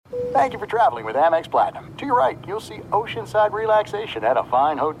Thank you for traveling with Amex Platinum. To your right, you'll see oceanside relaxation at a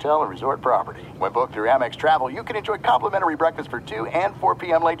fine hotel and resort property. When booked through Amex Travel, you can enjoy complimentary breakfast for 2 and 4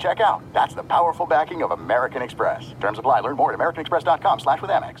 p.m. late checkout. That's the powerful backing of American Express. Terms apply. Learn more at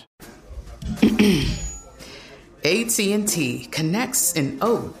americanexpress.com/withAmex. AT&T connects an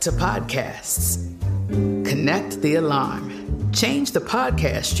ode to podcasts. Connect the alarm. Change the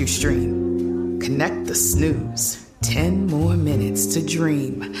podcast you stream. Connect the snooze. 10 more minutes to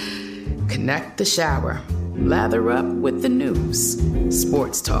dream. Connect the shower. Lather up with the news.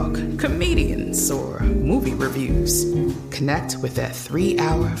 Sports talk, comedians, or movie reviews. Connect with that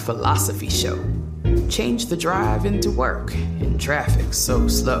 3-hour philosophy show. Change the drive into work in traffic so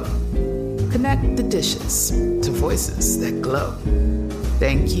slow. Connect the dishes to voices that glow.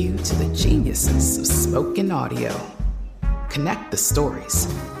 Thank you to the geniuses of spoken audio. Connect the stories.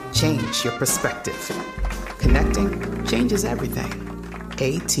 Change your perspective. Connecting changes everything.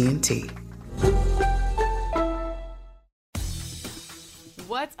 AT&T.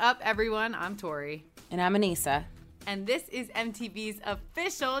 What's up, everyone? I'm Tori. And I'm Anissa. And this is MTV's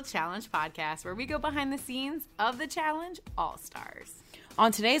official challenge podcast, where we go behind the scenes of the challenge All-Stars.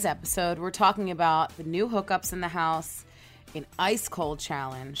 On today's episode, we're talking about the new hookups in the house, an ice cold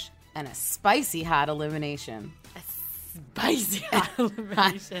challenge, and a spicy hot elimination. Spicy hot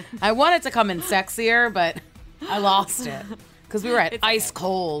elimination. I wanted to come in sexier, but I lost it. Because we were at ice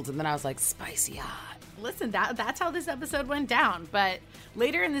cold, and then I was like, spicy hot. Listen, that's how this episode went down. But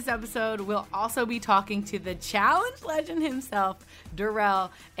later in this episode, we'll also be talking to the challenge legend himself,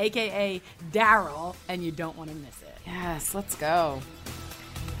 Darrell, a.k.a. Darrell, and you don't want to miss it. Yes, let's go.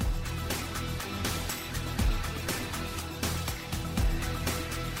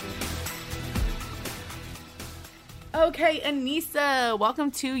 Okay, Anissa, welcome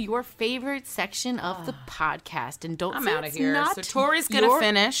to your favorite section of the podcast. And don't I'm say out of it's here. not So Tori's going to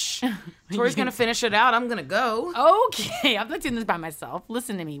finish. Tori's going to finish it out. I'm going to go. Okay, I'm not doing this by myself.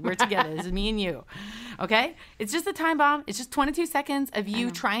 Listen to me. We're together. This is me and you. Okay? It's just a time bomb. It's just 22 seconds of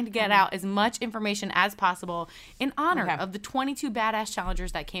you trying to get out as much information as possible in honor of the 22 badass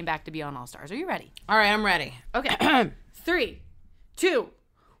challengers that came back to be on All-Stars. Are you ready? All right, I'm ready. Okay. 3, 2,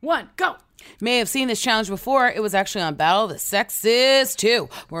 1, go. May have seen this challenge before. It was actually on Battle of the Sexes, too.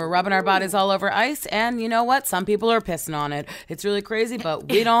 We're rubbing our bodies all over ice, and you know what? Some people are pissing on it. It's really crazy, but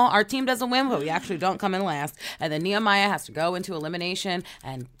we don't. Our team doesn't win, but we actually don't come in last. And then Nehemiah has to go into elimination,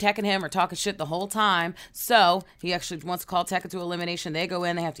 and Tech and him are talking shit the whole time. So he actually wants to call Tech into elimination. They go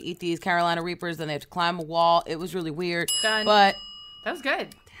in, they have to eat these Carolina Reapers, then they have to climb a wall. It was really weird. Done. But that was good.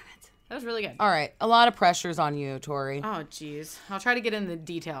 That was really good. All right. A lot of pressure's on you, Tori. Oh, jeez. I'll try to get in the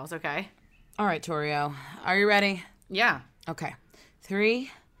details, okay? All right, Torio. Are you ready? Yeah. Okay. 3,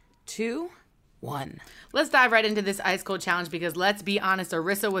 2, 1. Let's dive right into this ice cold challenge because let's be honest,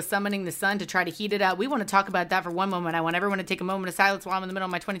 Arissa was summoning the sun to try to heat it up. We want to talk about that for one moment. I want everyone to take a moment of silence while I'm in the middle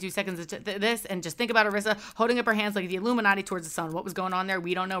of my 22 seconds of this and just think about Arissa holding up her hands like the Illuminati towards the sun. What was going on there?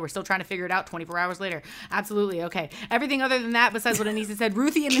 We don't know. We're still trying to figure it out 24 hours later. Absolutely. Okay. Everything other than that, besides what Anissa said,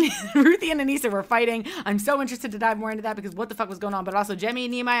 Ruthie and Anissa were fighting. I'm so interested to dive more into that because what the fuck was going on? But also Jemmye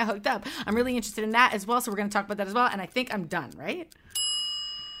and Nehemiah hooked up. I'm really interested in that as well. So we're going to talk about that as well. And I think I'm done, right?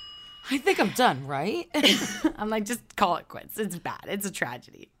 I think I'm done, right? I'm like, just call it quits. It's bad. It's a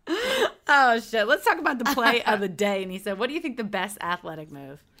tragedy. Oh, shit. Let's talk about the play of the day. And he said, what do you think the best athletic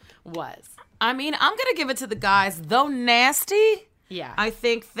move was? I mean, I'm going to give it to the guys. Though nasty, yeah. I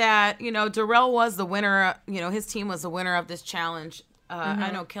think that, Darrell was the winner. His team was the winner of this challenge.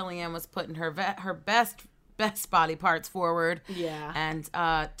 I know Kellyanne was putting her best body parts forward. Yeah. And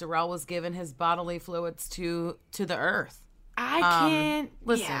Darrell was giving his bodily fluids to the earth. I can't.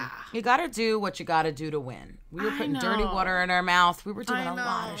 Listen, yeah. You got to do what you got to do to win. We were putting dirty water in our mouth. We were doing a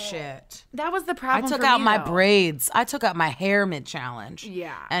lot of shit. That was the problem. I took out my braids. I took out my hair mid-challenge.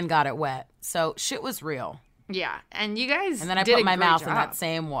 Yeah. And got it wet. So shit was real. Yeah. And you guys And then I did put a my great mouth job. in that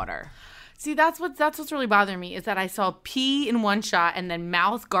same water. See, that's what's really bothering me is that I saw pee in one shot and then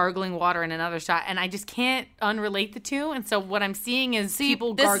mouth gargling water in another shot, and I just can't unrelate the two. And so what I'm seeing is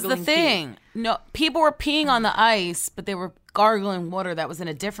people gargling. This is the thing. No, people were peeing on the ice, but they were gargling water that was in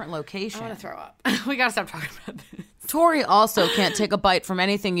a different location. I want to throw up. We gotta stop talking about this. Tori also can't take a bite from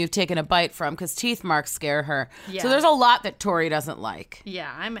anything you've taken a bite from because teeth marks scare her. Yeah. So there's a lot that Tori doesn't like.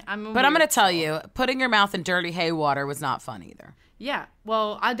 Yeah, I'm. But I'm going to tell you, putting your mouth in dirty hay water was not fun either. Yeah,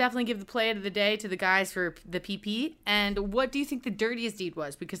 well, I'll definitely give the play of the day to the guys for the PP. And what do you think the dirtiest deed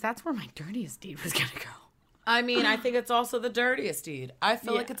was? Because that's where my dirtiest deed was going to go. I mean, I think it's also the dirtiest deed. I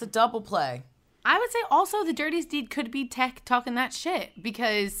feel like it's a double play. I would say also the dirtiest deed could be Tech talking that shit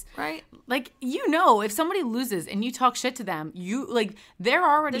because, right? Like, if somebody loses and you talk shit to them, they're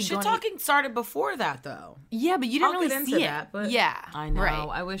already the shit talking started before that though. Yeah, but you didn't really get into see that, it. but yeah, I know. Right.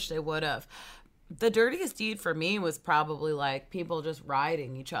 I wish they would have. The dirtiest deed for me was probably like people just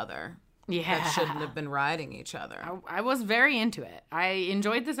riding each other. Yeah, that shouldn't have been riding each other. I was very into it. I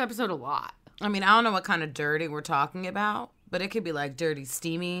enjoyed this episode a lot. I mean, I don't know what kind of dirty we're talking about. But it could be like dirty,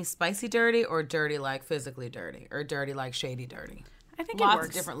 steamy, spicy dirty, or dirty like physically dirty, or dirty like shady dirty. I think lots it works.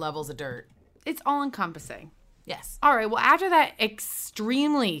 of different levels of dirt. It's all encompassing. Yes. All right. Well, after that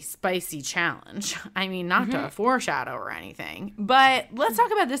extremely spicy challenge, I mean, not to foreshadow or anything, but let's talk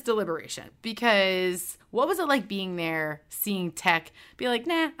about this deliberation because what was it like being there, seeing Tech be like,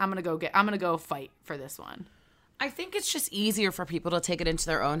 nah, I'm gonna go fight for this one. I think it's just easier for people to take it into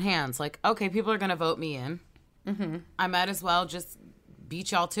their own hands. Like, okay, people are gonna vote me in. Mm-hmm. I might as well just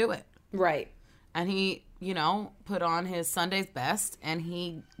beat y'all to it. Right. And he, put on his Sunday's best and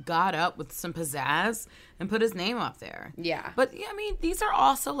he got up with some pizzazz and put his name up there. Yeah. But, I mean, these are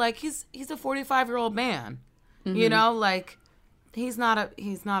also like, he's a 45-year-old man. Mm-hmm. Like, he's not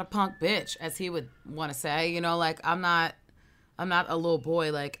a punk bitch, as he would want to say. Like, I'm not a little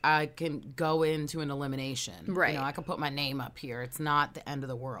boy. Like, I can go into an elimination. Right. I can put my name up here. It's not the end of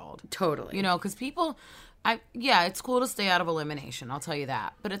the world. Totally. Because people... it's cool to stay out of elimination, I'll tell you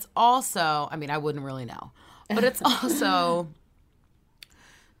that. But it's also, I mean, I wouldn't really know. But it's also,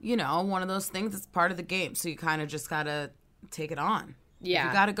 one of those things that's part of the game. So you kind of just got to take it on. Yeah.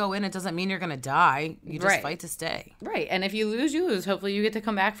 If you got to go in, it doesn't mean you're going to die. You just fight to stay. Right. And if you lose, you lose. Hopefully you get to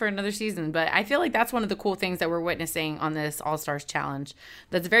come back for another season. But I feel like that's one of the cool things that we're witnessing on this All-Stars challenge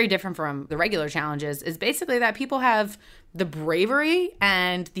that's very different from the regular challenges is basically that people have the bravery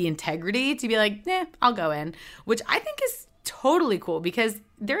and the integrity to be like, I'll go in, which I think is totally cool because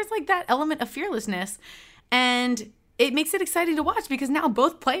there's like that element of fearlessness and it makes it exciting to watch because now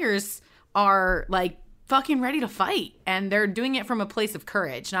both players are like fucking ready to fight and they're doing it from a place of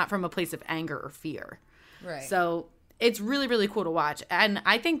courage, not from a place of anger or fear. Right. So it's really, really cool to watch. And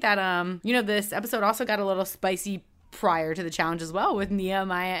I think that, this episode also got a little spicy prior to the challenge as well with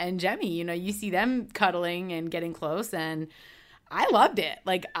Nehemiah and Jemmy. You see them cuddling and getting close and I loved it.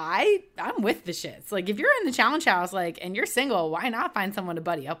 Like I'm with the shits. Like if you're in the challenge house, and you're single, why not find someone to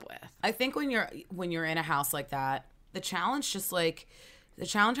buddy up with? I think when you're in a house like that, the challenge just like, the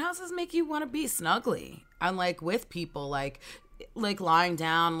challenge houses make you want to be snuggly. And with people, like lying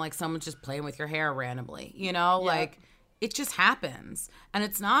down, like someone's just playing with your hair randomly, like it just happens. And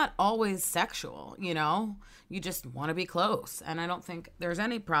it's not always sexual, you just want to be close. And I don't think there's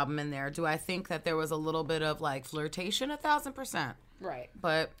any problem in there. Do I think that there was a little bit of flirtation? 1,000%. Right.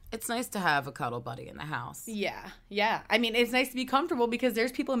 But it's nice to have a cuddle buddy in the house. Yeah. Yeah. I mean, it's nice to be comfortable because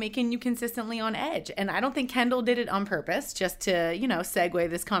there's people making you consistently on edge. And I don't think Kendall did it on purpose just to, segue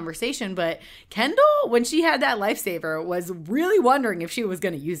this conversation. But Kendall, when she had that lifesaver, was really wondering if she was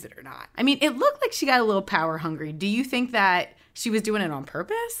going to use it or not. I mean, it looked like she got a little power hungry. Do you think that she was doing it on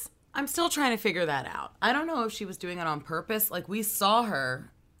purpose? I'm still trying to figure that out. I don't know if she was doing it on purpose. We saw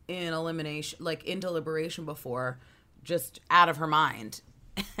her in elimination, in deliberation before, just out of her mind,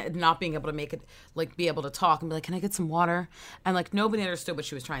 not being able to make it, be able to talk and be like, can I get some water? And nobody understood what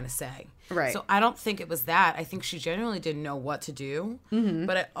she was trying to say. Right. So I don't think it was that. I think she genuinely didn't know what to do. Mm-hmm.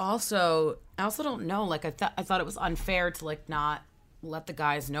 But I also don't know. I thought it was unfair to not let the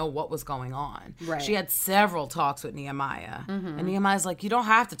guys know what was going on. Right. She had several talks with Nehemiah. Mm-hmm. And Nehemiah's like, you don't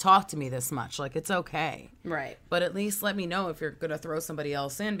have to talk to me this much. It's okay. Right. But at least let me know if you're going to throw somebody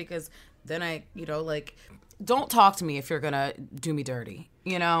else in because then I, don't talk to me if you're going to do me dirty,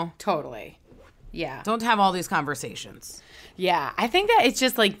 Totally. Yeah. Don't have all these conversations. Yeah. I think that it's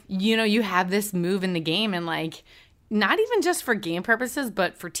just you have this move in the game and not even just for game purposes,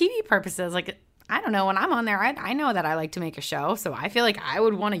 but for TV purposes, I don't know, when I'm on there, I know that I like to make a show, so I feel like I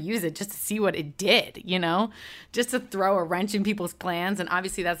would want to use it just to see what it did, just to throw a wrench in people's plans. And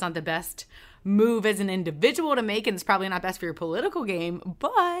obviously that's not the best move as an individual to make, and it's probably not best for your political game,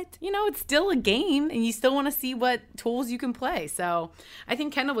 but, it's still a game, and you still want to see what tools you can play. So I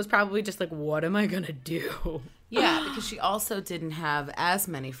think Kendall was probably just what am I going to do? Yeah, because she also didn't have as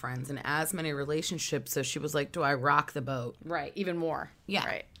many friends and as many relationships, so she was like, do I rock the boat? Right, even more. Yeah.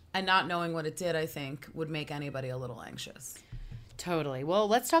 Right. And not knowing what it did, I think, would make anybody a little anxious. Totally. Well,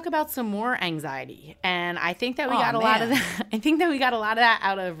 let's talk about some more anxiety. And I think that we got a lot of that. I think that we got a lot of that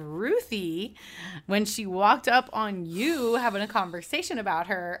out of Ruthie when she walked up on you having a conversation about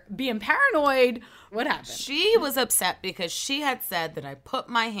her being paranoid What happened? She was upset because she had said that I put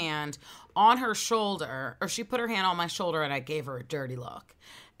my hand on her shoulder, or she put her hand on my shoulder and I gave her a dirty look.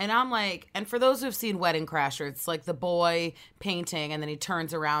 And I'm like, and for those who've seen Wedding Crashers, it's like the boy painting and then he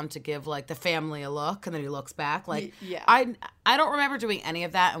turns around to give like the family a look and then he looks back. Like, yeah. I don't remember doing any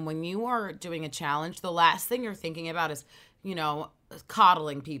of that. And when you are doing a challenge, the last thing you're thinking about is, you know,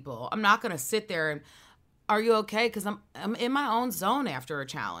 coddling people. I'm not going to sit there and, are you okay? Because I'm in my own zone after a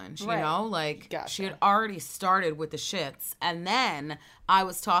challenge, you know? Like, Gotcha. She had already started with the shits. And then I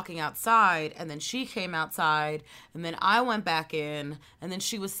was talking outside, and then she came outside, and then I went back in, and then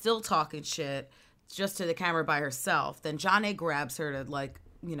she was still talking shit just to the camera by herself. Then John A. grabs her to, like,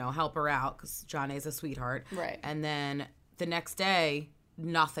 you know, help her out, because John A's a sweetheart. Right. And then the next day,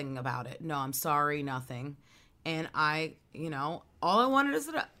 nothing about it. No, I'm sorry, nothing. And I, you know, all I wanted is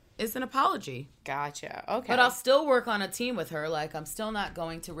an apology. Gotcha. Okay. But I'll still work on a team with her. Like, I'm still not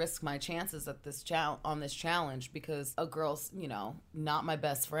going to risk my chances at this on this challenge because a girl's, you know, not my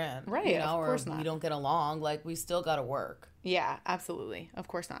best friend. Right, You know, of course or not. we don't get along. Like, we still got to work. Yeah, absolutely. Of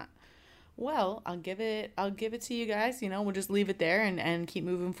course not. Well, I'll give it to you guys. You know, we'll just leave it there and keep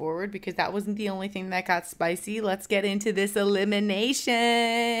moving forward because that wasn't the only thing that got spicy. Let's get into this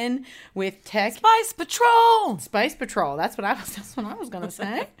elimination with Tech Spice Patrol. Spice Patrol. That's what I was gonna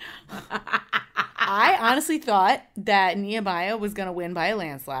say. I honestly thought that Nehemiah was gonna win by a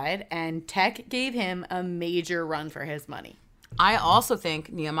landslide, and Tech gave him a major run for his money. I also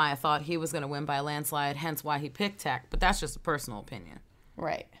think Nehemiah thought he was going to win by a landslide, hence why he picked Tech. But that's just a personal opinion.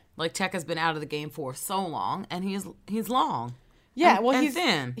 Right. Like, Tech has been out of the game for so long, and he's long. Yeah, and, well, and he's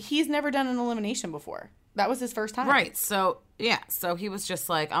thin. He's never done an elimination before. That was his first time. Right. So, yeah. So he was just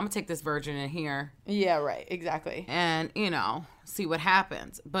like, I'm going to take this virgin in here. Yeah, right. Exactly. And, you know, see what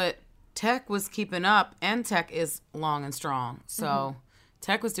happens. But Tech was keeping up, and Tech is long and strong. So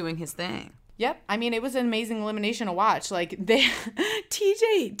Tech was doing his thing. Yep. I mean, it was an amazing elimination to watch. Like,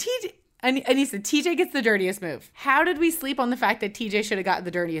 TJ, and he said, TJ gets the dirtiest move. How did we sleep on the fact that TJ should have got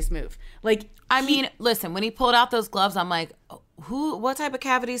the dirtiest move? Like, I mean, listen, when he pulled out those gloves, I'm like, what type of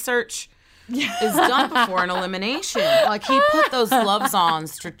cavity search is done before an elimination? Like, he put those gloves on,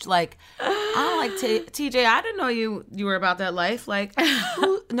 like, I'm like, TJ, I didn't know you were about that life. Like,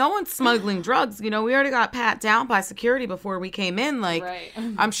 no one's smuggling drugs. You know, we already got pat down by security before we came in. Like, right.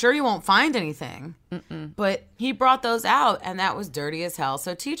 I'm sure you won't find anything. But he brought those out, and that was dirty as hell.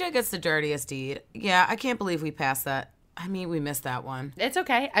 So TJ gets the dirtiest deed. Yeah, I can't believe we passed that. I mean, we missed that one. It's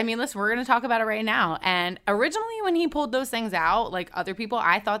okay. I mean, listen, we're going to talk about it right now. And originally when he pulled those things out, like other people,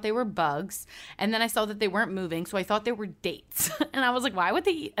 I thought they were bugs. And then I saw that they weren't moving, so I thought they were dates. And I was like, why would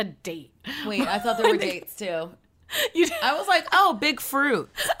they eat a date? Wait, I thought there were dates too. I was like, oh, big fruit.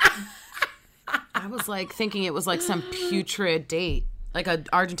 I was like thinking it was like some putrid date. Like an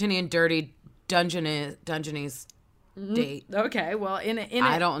Argentinian dirty Dungeness date. Okay, well,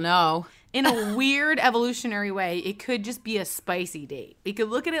 I don't know. In a weird evolutionary way, it could just be a spicy date. We could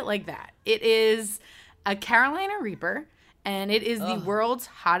look at it like that. It is a Carolina Reaper, and it is the world's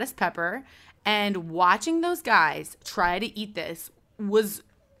hottest pepper. And watching those guys try to eat this was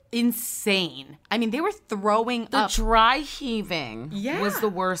insane. I mean, they were throwing The up. dry heaving was the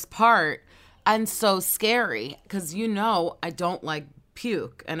worst part and so scary because, you know, I don't like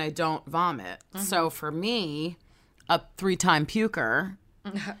puke and I don't vomit. So for me, a 3-time puker...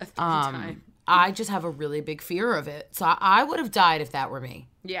 I just have a really big fear of it. So I would have died if that were me.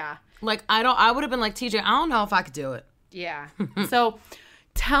 Yeah. Like, I would have been like, TJ, I don't know if I could do it. Yeah. So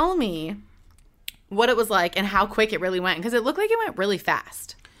tell me what it was like and how quick it really went, because it looked like it went really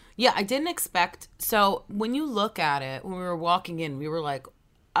fast. Yeah, I didn't expect. So when you look at it, when we were walking in, we were like,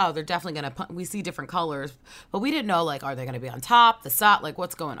 oh, they're definitely going to, we see different colors, but we didn't know, like, are they going to be on top, the side, like,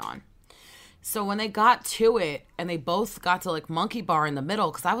 what's going on? So when they got to it and they both got to like monkey bar in the middle,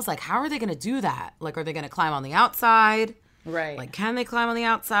 because I was like, how are they going to do that? Like, are they going to climb on the outside? Right. Like, can they climb on the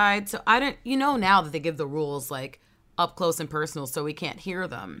outside? So I didn't, you know, now that they give the rules like up close and personal so we can't hear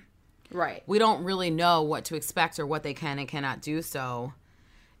them. Right. We don't really know what to expect or what they can and cannot do. So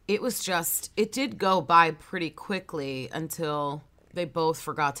it was just, it did go by pretty quickly until they both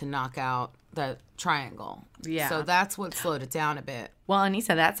forgot to knock out the triangle. Yeah. So that's what slowed it down a bit. Well,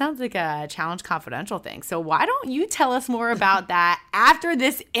 Anissa, that sounds like a Challenge Confidential thing. So why don't you tell us more about that after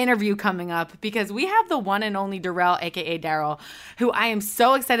this interview coming up? Because we have the one and only Darrell, a.k.a. Darrell, who I am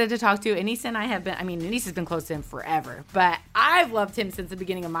so excited to talk to. Anissa and I have been, Anissa's been close to him forever, but I've loved him since the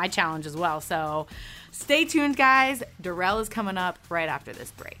beginning of my challenge as well. So stay tuned, guys. Darrell is coming up right after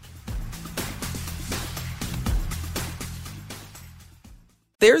this break.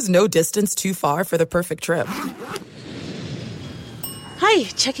 There's no distance too far for the perfect trip. Hi,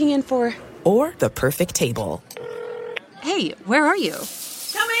 checking in for... or the perfect table. Hey, where are you?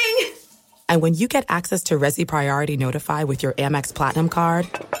 Coming! And when you get access to Resi Priority Notify with your Amex Platinum card...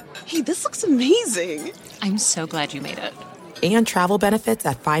 Hey, this looks amazing. I'm so glad you made it. And travel benefits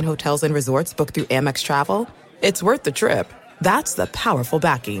at fine hotels and resorts booked through Amex Travel, it's worth the trip. That's the powerful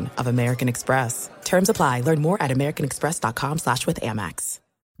backing of American Express. Terms apply. Learn more at americanexpress.com/withAmex.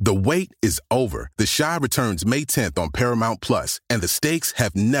 The wait is over. The Chi returns May 10th on Paramount Plus, and the stakes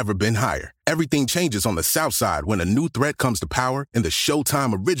have never been higher. Everything changes on the South Side when a new threat comes to power in the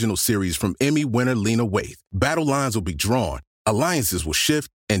Showtime original series from Emmy winner Lena Waithe. Battle lines will be drawn, alliances will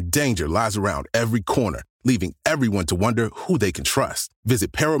shift, and danger lies around every corner, leaving everyone to wonder who they can trust.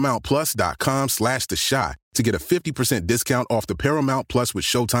 Visit ParamountPlus.com/The Chi to get a 50% discount off the Paramount Plus with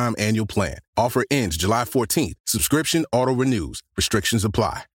Showtime annual plan. Offer ends July 14th. Subscription auto-renews. Restrictions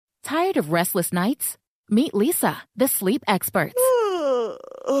apply. Tired of restless nights? Meet Lisa, the sleep experts.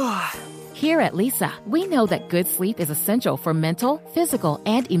 Here at Lisa, we know that good sleep is essential for mental, physical,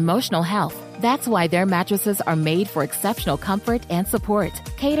 and emotional health. That's why their mattresses are made for exceptional comfort and support,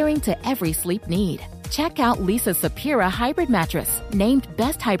 catering to every sleep need. Check out Lisa's Sapira Hybrid Mattress, named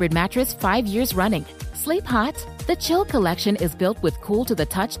Best Hybrid Mattress 5 years running. Sleep hot? The Chill Collection is built with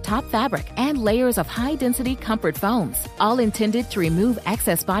cool-to-the-touch top fabric and layers of high-density comfort foams, all intended to remove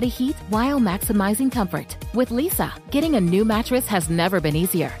excess body heat while maximizing comfort. With Lisa, getting a new mattress has never been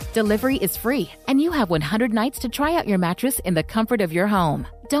easier. Delivery is free, and you have 100 nights to try out your mattress in the comfort of your home.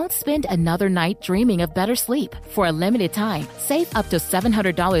 Don't spend another night dreaming of better sleep. For a limited time, save up to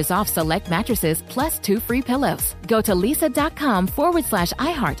 $700 off select mattresses plus 2 free pillows. Go to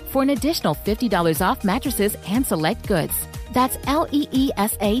lisa.com/iHeart for an additional $50 off mattresses and select goods. That's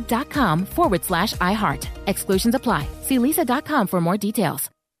LEESA.com/iHeart. Exclusions apply. See lisa.com for more details.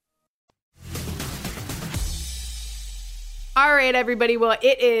 All right, everybody. Well,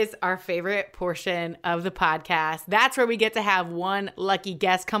 it is our favorite portion of the podcast. That's where we get to have one lucky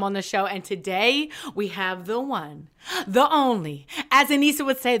guest come on the show. And today we have the one, the only, as Anissa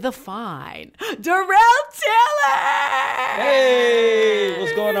would say, the fine, Darrell Taylor. Hey,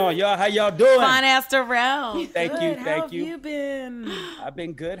 what's going on, y'all? How y'all doing? Fine ass Darrell. Thank you. How have you been? I've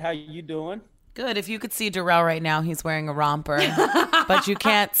been good. How you doing? Good. If you could see Darrell right now, he's wearing a romper, but you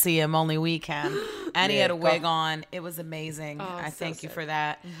can't see him. Only we can. And he had a wig on. It was amazing. I thank you for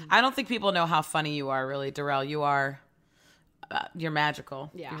that. Mm-hmm. I don't think people know how funny you are, really, Darrell. You're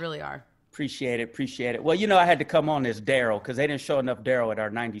magical. Yeah. You really are. Appreciate it. Well, I had to come on as Darrell because they didn't show enough Darrell at our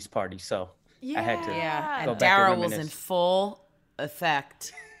 90s party, so I had to go and back Darrell and was in full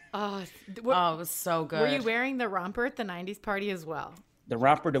effect. It was so good. Were you wearing the romper at the 90s party as well? The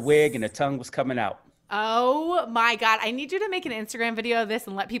romper, the wig, and the tongue was coming out. Oh my God. I need you to make an Instagram video of this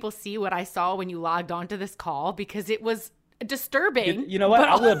and let people see what I saw when you logged on to this call because it was disturbing. You know what?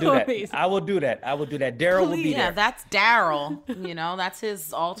 I will do that. I will do that. Darrell will be there. Yeah, that's Darrell. That's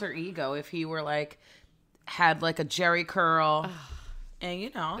his alter ego. If he were had a Jerry curl. And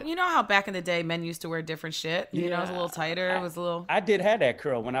you know how back in the day men used to wear different shit. It was a little tighter. It was a little. I did have that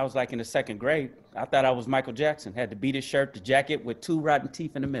curl when I was in the second grade. I thought I was Michael Jackson. Had the beaded shirt, the jacket with 2 rotten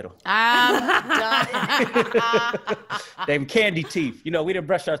teeth in the middle. I'm done. Them candy teeth. We didn't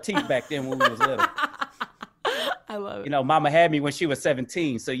brush our teeth back then when we was little. I love it. Mama had me when she was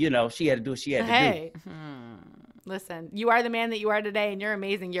 17, so she had to do what she had to do. Listen, you are the man that you are today, and you're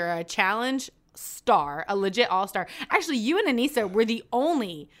amazing. You're a challenge star, a legit all-star. Actually, you and Anissa were the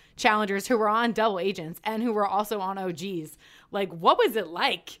only challengers who were on Double Agents and who were also on OGs. What was it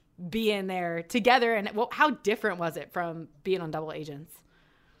like being there together, and how different was it from being on Double Agents?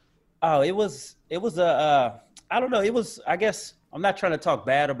 Oh, it was I don't know. It was, I guess, I'm not trying to talk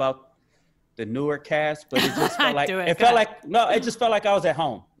bad about the newer cast, but it just felt it just felt like I was at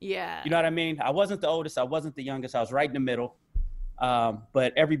home. Yeah. You know what I mean? I wasn't the oldest. I wasn't the youngest. I was right in the middle.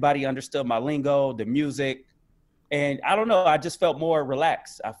 But everybody understood my lingo, the music, and I don't know. I just felt more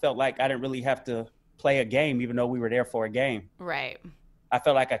relaxed. I felt like I didn't really have to play a game, even though we were there for a game. Right. I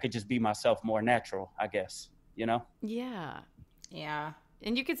felt like I could just be myself more natural, I guess, Yeah. Yeah.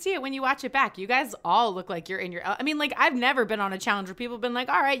 And you can see it when you watch it back. You guys all look like you're in your... I mean, I've never been on a challenge where people have been like,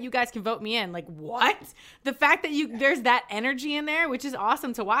 all right, you guys can vote me in. What? The fact that there's that energy in there, which is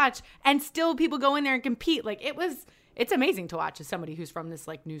awesome to watch, and still people go in there and compete. It's amazing to watch as somebody who's from this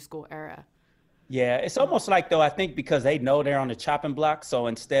new school era. Yeah, it's almost though, I think because they know they're on the chopping block. So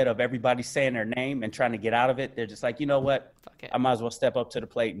instead of everybody saying their name and trying to get out of it, they're just like, you know what? Fuck it. I might as well step up to the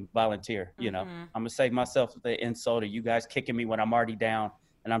plate and volunteer. I'm going to save myself the insult of you guys kicking me when I'm already down.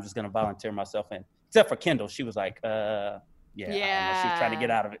 And I'm just going to volunteer myself in. Except for Kendall. She was like, yeah. I don't know. She was trying to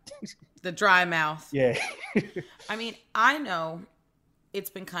get out of it. The dry mouth. Yeah. I mean, I know it's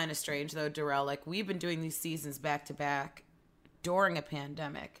been kind of strange though, Darrell. Like, we've been doing these seasons back to back during a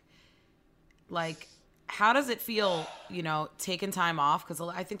pandemic. Like, how does it feel, you know, taking time off? Because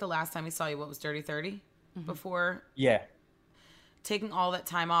I think the last time we saw you, what was Dirty 30 before? Yeah. Taking all that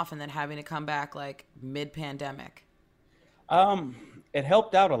time off and then having to come back like mid-pandemic. It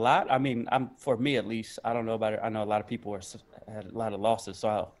helped out a lot. I mean, for me at least, I don't know about it. I know a lot of people had a lot of losses.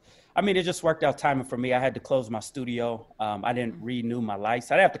 So, it just worked out timing for me. I had to close my studio. I didn't renew my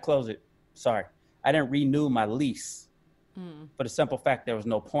license. I didn't have to close it. Sorry. I didn't renew my lease for the simple fact there was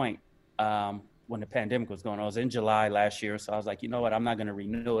no point when the pandemic was going on. It was in July last year. So I was like, you know what? I'm not going to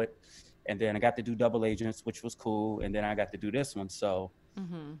renew it. And then I got to do double agents, which was cool. And then I got to do this one. So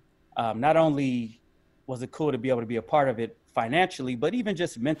not only was it cool to be able to be a part of it financially, but even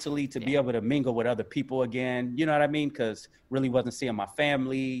just mentally to be able to mingle with other people again. You know what I mean? Because really wasn't seeing my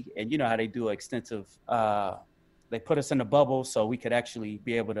family. And you know how they do extensive, they put us in a bubble so we could actually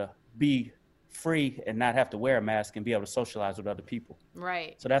be able to be free and not have to wear a mask and be able to socialize with other people.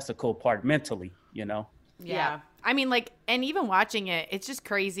 Right. So that's the cool part mentally, you know? Yeah. I mean, like, and even watching it, it's just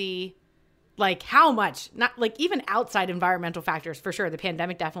crazy. Like, how much, not like even outside environmental factors, for sure. The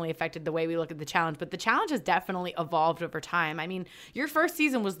pandemic definitely affected the way we look at the challenge, but the challenge has definitely evolved over time. I mean, your first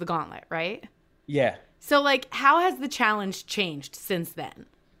season was the gauntlet, right? Yeah. So, like, how has the challenge changed since then?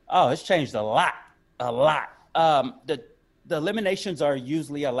 Oh, it's changed a lot. The eliminations are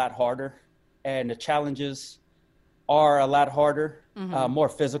usually a lot harder, and the challenges are a lot harder, more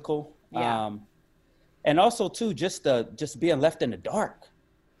physical. Yeah. And also, too, just being left in the dark.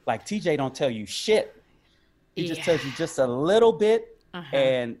 Like, TJ don't tell you shit. He just tells you just a little bit,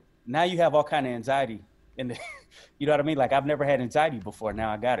 and now you have all kind of anxiety. You know what I mean? Like, I've never had anxiety before. Now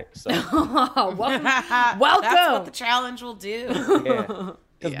I got it. So welcome. That's what the challenge will do. Yeah.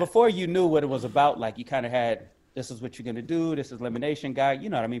 Because before you knew what it was about, like, you kind of had, this is what you're going to do. This is elimination guide. You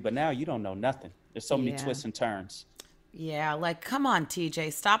know what I mean? But now you don't know nothing. There's so many twists and turns. Yeah, like, come on,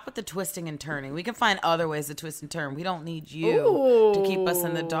 TJ, stop with the twisting and turning. We can find other ways to twist and turn. We don't need you to keep us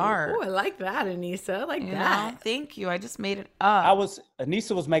in the dark. Oh, I like that, Anissa. I like that. Know? Thank you. I just made it up.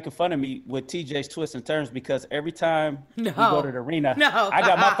 Anissa was making fun of me with TJ's twists and turns because every time we go to the arena, I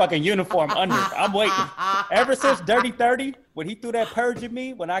got my fucking uniform under. I'm waiting. Ever since Dirty 30, when he threw that purge at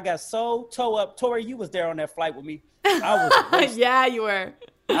me, when I got so toe up, Tori, you was there on that flight with me. I was wasted. Yeah, you were.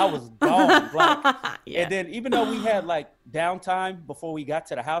 I was gone. And then even though we had like downtime before we got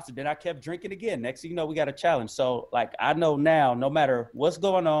to the house, and then I kept drinking again. Next thing you know, we got a challenge. So like, I know now, no matter what's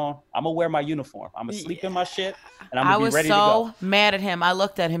going on, I'm gonna wear my uniform. I'm gonna sleep in my shit, and I'm gonna be ready to go. I was so mad at him. I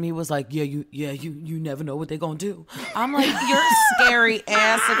looked at him. He was like, you never know what they're gonna do. I'm like, you're scary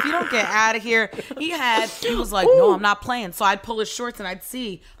ass. If you don't get out of here. He was like, no, I'm not playing. So I'd pull his shorts and I'd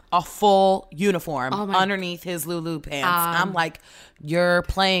see a full uniform underneath his Lulu pants. I'm like, you're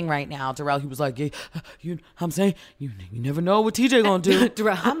playing right now, Darrell. He was like, I'm saying, you never know what TJ gonna do.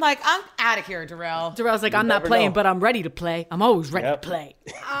 Darrell. I'm like, I'm out of here, Darrell. Darrell's like, I'm not playing, but I'm ready to play. I'm always ready to play.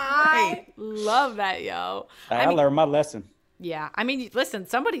 I love that, yo. I learned my lesson. Yeah. I mean, listen,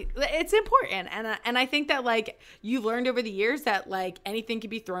 it's important. And I think that, like, you've learned over the years that, like, anything can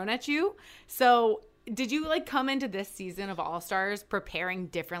be thrown at you. So did you, like, come into this season of All-Stars preparing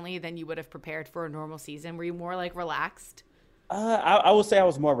differently than you would have prepared for a normal season? Were you more, like, relaxed? I would say I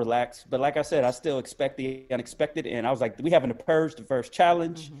was more relaxed. But like I said, I still expect the unexpected. And I was like, we having to purge the first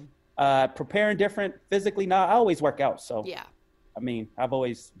challenge. Preparing different physically. Now, I always work out. So, yeah. I mean, I've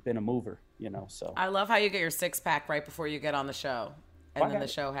always been a mover, you know, so. I love how you get your six-pack right before you get on the show. And then the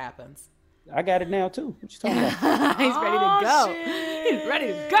show happens. I got it now, too. What you talking about? He's ready to go. Shit. He's ready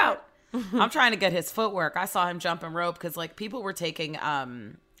to go. I'm trying to get his footwork. I saw him jumping rope because, like, people were taking,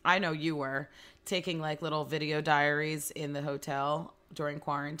 I know you were, taking, like, little video diaries in the hotel during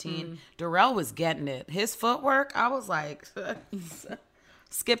quarantine. Darrell was getting it. His footwork, I was like,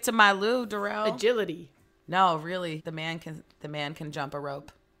 skip to my Lou, Darrell. Agility. No, really, the man can jump a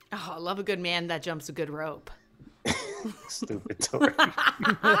rope. Oh, I love a good man that jumps a good rope. Stupid Tori.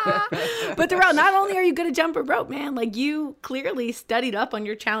 But Darrell, not only are you good at jump a rope, man, like, you clearly studied up on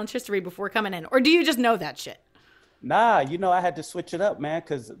your challenge history before coming in. Or do you just know that shit? Nah, you know, I had to switch it up, man,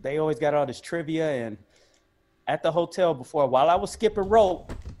 because they always got all this trivia. And at the hotel before, while I was skipping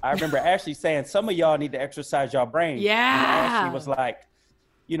rope, I remember Ashley saying, some of y'all need to exercise your brain. Yeah. And Ashley was like,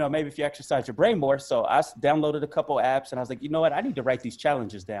 you know, maybe if you exercise your brain more. So I downloaded a couple apps and I was like, you know what? I need to write these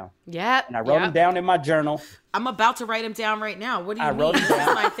challenges down. Yeah. And I wrote them down in my journal. I'm about to write them down right now. What do you mean? Wrote them down.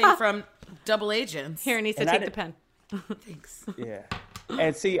 That's my thing from Double Agents. Here, Anissa, take the pen. Thanks. Yeah.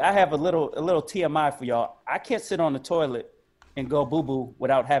 And see, I have a little TMI for y'all. I can't sit on the toilet and go boo-boo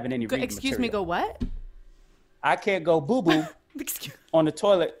without having any reading Excuse material. me, go what? I can't go boo-boo on the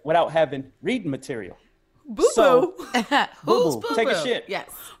toilet without having reading material. Boo-boo? So, Who's boo-boo. Take a shit. Yes.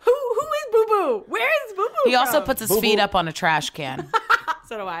 Who is Boo-boo? Where is Boo-boo He also from? puts his Boo-boo. feet up on a trash can.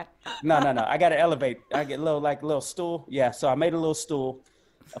 So do I. No. I got to elevate. I get a little stool. Yeah, so I made a little stool.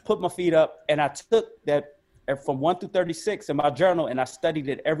 I put my feet up, and I took that from 1 through 36 in my journal, and I studied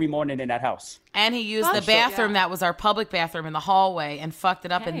it every morning in that house. And he used the bathroom that was our public bathroom in the hallway and fucked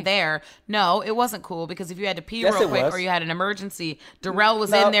it up in there. No, it wasn't cool because if you had to pee real quick or you had an emergency, Darrell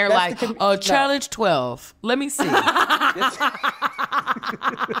was in there like, challenge 12. Let me see.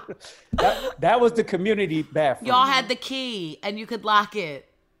 That was the community bathroom. Y'all had the key and you could lock it.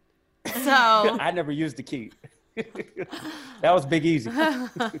 So I never used the key. That was Big Easy.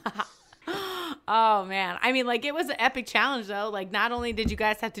 Oh, man. I mean, like, it was an epic challenge, though. Like, not only did you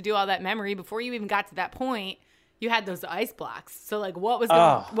guys have to do all that memory, before you even got to that point, you had those ice blocks. So, like, what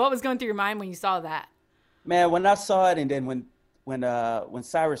was going through your mind when you saw that? Man, when I saw it, and then when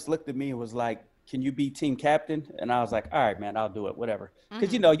Cyrus looked at me and was like, "Can you be team captain?" And I was like, "All right, man, I'll do it, whatever."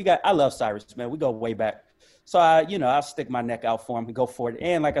 Because I love Cyrus, man. We go way back. So I'll stick my neck out for him and go for it.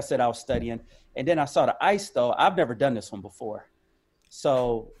 And like I said, I was studying, and then I saw the ice though. I've never done this one before,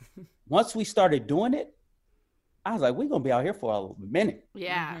 so once we started doing it, I was like, "We're gonna be out here for a minute."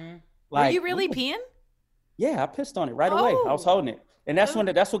 Yeah. Like, were you really peeing? Yeah, I pissed on it right away. I was holding it, and that's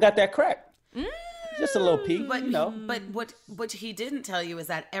what got that crack. Just a little pee, But what he didn't tell you is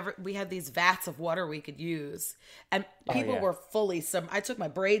that we had these vats of water we could use, and people were fully I took my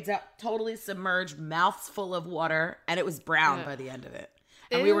braids out, totally submerged, mouths full of water, and it was brown by the end of it.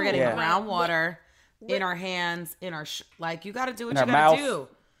 And we were getting brown water in our hands, in our like. You got to do what you got to do.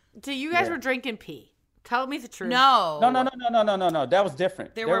 So you guys were drinking pee. Tell me the truth. No. That was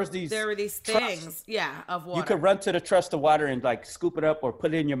different. There were these things, of water. You could run to the truss of water and like scoop it up or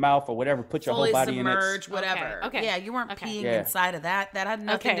put it in your mouth or whatever. Put your whole body submerge, in it. Whatever. Okay. Yeah, you weren't peeing inside of that. That had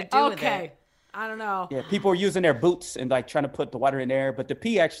nothing to do with it. I don't know. Yeah, people were using their boots and like trying to put the water in there, but the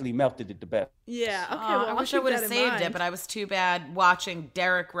pee actually melted it the best. Yeah. Okay. Well, I wish I would have saved it, but I was too bad watching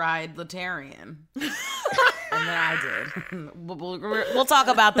Derek ride Letarian. And then I did. We'll talk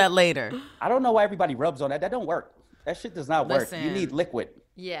about that later. I don't know why everybody rubs on that. That don't work. That shit does not work. You need liquid.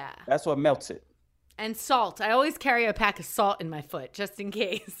 Yeah. That's what melts it. And salt. I always carry a pack of salt in my foot, just in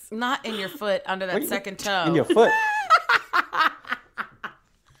case. Not in your foot, under that second toe. In your foot.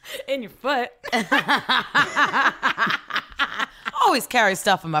 In your foot. Always carry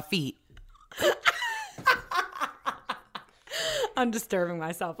stuff in my feet. I'm disturbing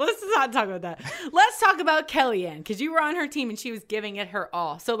myself. Let's not talk about that. Let's talk about Kellyanne, because you were on her team and she was giving it her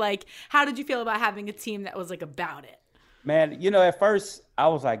all. So, like, how did you feel about having a team that was, like, about it? Man, at first I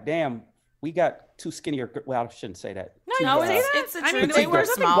was like, damn, we got two skinnier. Well, I shouldn't say that. No, it's a truth. they were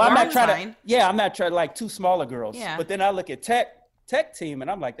smaller. Well, I'm not trying to. Yeah, I'm not trying to like two smaller girls. Yeah. But then I look at tech team,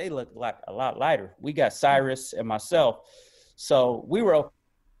 and I'm like, they look like a lot lighter. We got Cyrus and myself, so we were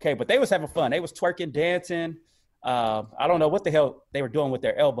okay. But they was having fun. They was twerking, dancing. I don't know what the hell they were doing with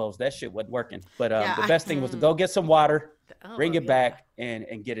their elbows. That shit wasn't working. But the best thing was to go get some water, bring it back,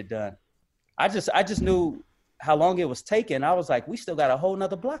 and get it done. I just knew how long it was taking. I was like, we still got a whole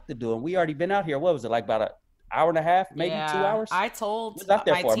nother block to do, and we already been out here. What was it, like about an hour and a half, maybe 2 hours? I told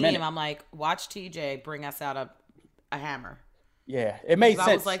my team, I'm like, watch TJ bring us out a hammer. Yeah, it made sense.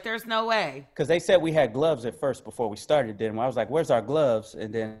 I was like, there's no way. Because they said we had gloves at first before we started. Then I was like, where's our gloves?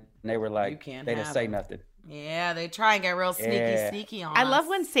 And then they were like, they didn't say nothing. Yeah, they try and get real sneaky on us. I love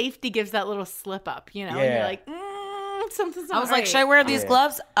when safety gives that little slip up, and you're like, something's not I was right. like, should I wear these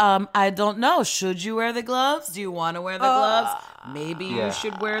gloves? I don't know. Should you wear the gloves? Do you want to wear the gloves? Maybe you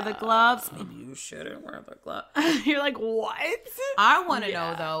should wear the gloves. Maybe you shouldn't wear the gloves. You're like, what? I want to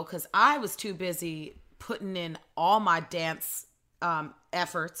know, though, because I was too busy putting in all my dance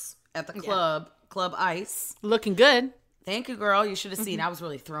efforts at the club Ice. Looking good. Thank you, girl. You should have seen. I was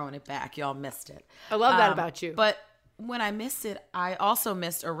really throwing it back. Y'all missed it. I love that about you. But when I missed it, I also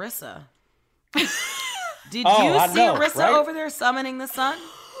missed Arissa. Did you see Arissa over there summoning the sun?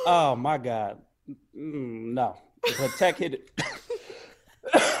 Oh, my God. No. But Tech hit it.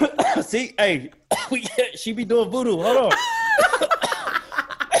 See, hey, she be doing voodoo. Hold on.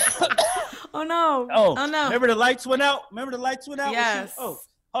 Oh, no. Oh, no. Remember the lights went out? Yes. Oh,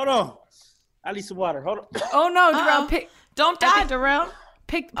 hold on. I need some water. Hold on. Oh, no, Darrell. Don't die, Darrell.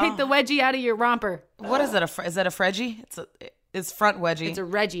 Pick the wedgie out of your romper. What is it? Is that a Fredgie? It's front wedgie. It's a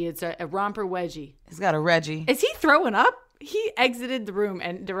Reggie. It's a romper wedgie. He's got a Reggie. Is he throwing up? He exited the room,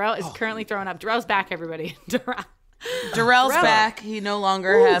 and Darrell is currently throwing up. Darrell's back, everybody. Darrell's back. He no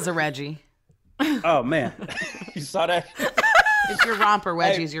longer has a Reggie. Oh, man. You saw that? It's your romper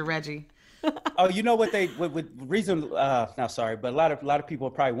wedgie. It's your Reggie. Oh, you know what reason? No, sorry, but a lot of people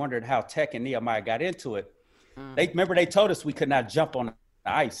probably wondered how Tech and Nehemiah got into it. They told us we could not jump on the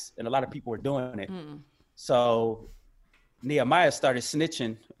ice, and a lot of people were doing it. So Nehemiah started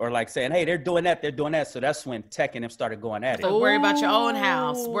snitching or like saying, hey, they're doing that. So that's when Tech and them started going at it. So worry about your own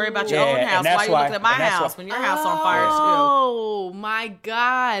house. Worry about your own house. Why you looking at my house when your house on fire too? Oh my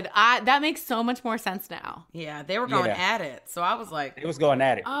God. That makes so much more sense now. Yeah, they were going at it. So I was like. It was going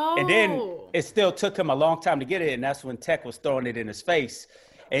at it. And then it still took him a long time to get it. And that's when Tech was throwing it in his face.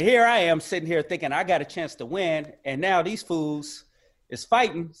 And here I am sitting here thinking I got a chance to win. And now these fools is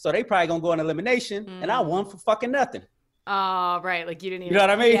fighting. So they probably going to go in elimination. And I won for fucking nothing. Oh, right. Like you didn't even. You know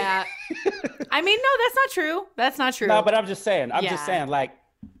what I mean? Yeah. I mean, no, that's not true. That's not true. No, but I'm just saying, like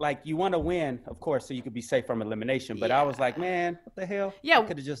you want to win, of course, so you could be safe from elimination. But I was like, man, what the hell? Yeah. I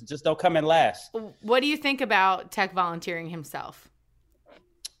could have just don't come in last. What do you think about Tech volunteering himself?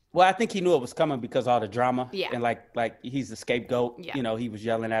 Well, I think he knew it was coming because of all the drama. Yeah. And like he's the scapegoat. Yeah. You know, he was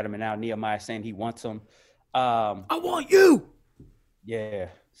yelling at him, and now Nehemiah saying he wants him. I want you. Yeah.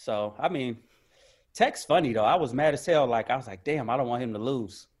 So, I mean, Tech's funny, though. I was mad as hell. Like, I was like, damn, I don't want him to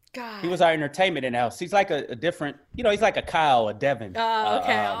lose. God. He was our entertainment in the house. He's like a different, he's like a Kyle, a Devin.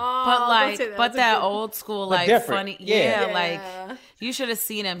 Okay. But that old school, like, funny. Yeah. Like, you should have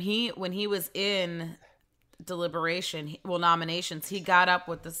seen him. When he was in nominations, he got up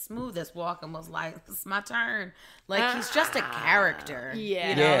with the smoothest walk and was like, it's my turn. Like, he's just a character.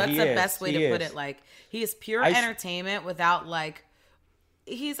 Yeah. That's the best way to put it. Like, he is pure entertainment without, like,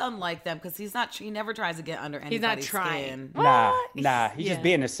 he's unlike them because he never tries to get under anybody's skin. Nah. He's just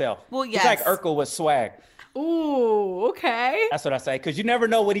being himself. Well, yes. He's like Urkel with swag. Ooh, okay. That's what I say. Because you never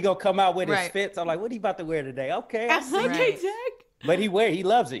know what he gonna come out with his fits. I'm like, what he about to wear today? Okay, I see. Okay, Tech. But he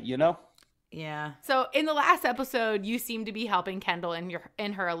loves it, Yeah. So in the last episode, you seem to be helping Kendall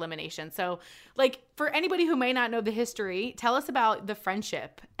in her elimination. So, like, for anybody who may not know the history, tell us about the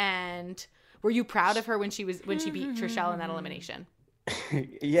friendship. And were you proud of her when she beat Trishelle in that elimination?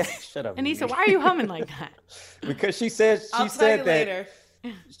 Yeah, shut up. Anissa, why are you humming like that? Because she said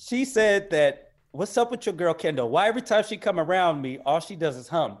that what's up with your girl Kendall? Why every time she come around me, all she does is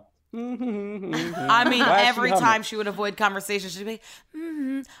hum? I mean, every time she would avoid conversation, she'd be,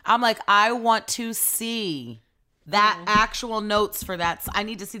 I'm like, I want to see that actual notes for that. I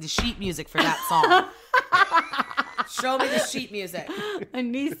need to see the sheet music for that song. Show me the sheet music.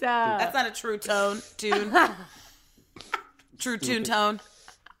 Anissa. That's not a true tune. True tune tone.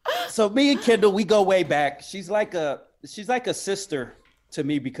 So me and Kendall, we go way back. She's like a sister to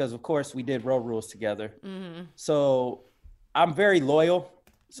me because, of course, we did Road Rules together. Mm-hmm. So I'm very loyal.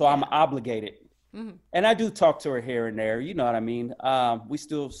 So I'm obligated. Mm-hmm. And I do talk to her here and there. You know what I mean? We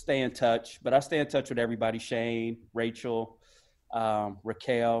still stay in touch, but I stay in touch with everybody. Shane, Rachel,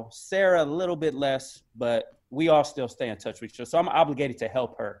 Raquel, Sarah, a little bit less, but we all still stay in touch with each other. So I'm obligated to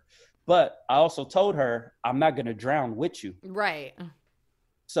help her. But I also told her, I'm not going to drown with you. Right.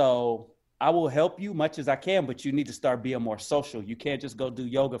 So I will help you much as I can, but you need to start being more social. You can't just go do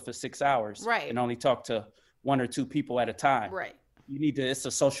yoga for 6 hours and only talk to 1 or 2 people at a time. Right. It's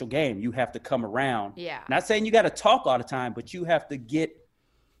a social game. You have to come around. Yeah. Not saying you got to talk all the time, but you have to get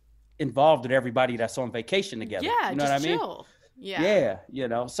involved with everybody that's on vacation together. Yeah. You know what I mean? Chill. Yeah.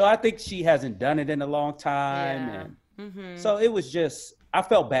 Yeah. So I think she hasn't done it in a long time. Yeah. And so it was just, I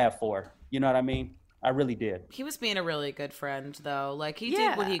felt bad for her. You know what I mean? I really did. He was being a really good friend, though. Like, he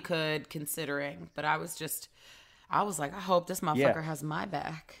did what he could, considering. But I was like, I hope this motherfucker has my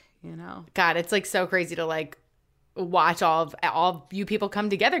back, God, it's, like, so crazy to, like, watch all of you people come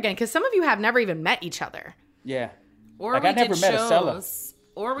together again. Because some of you have never even met each other. Yeah. Or like, I never met shows.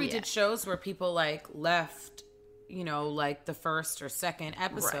 Or we did shows where people, like, left, like, the first or second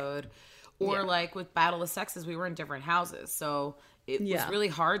episode. Right. Or, like, with Battle of Sexes, we were in different houses. So it was really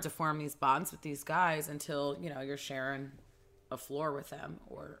hard to form these bonds with these guys until, you're sharing a floor with them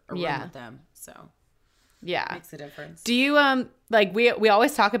or a room with them. So it makes a difference. Do you like we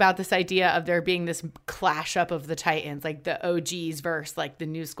always talk about this idea of there being this clash up of the Titans, like the OGs versus like the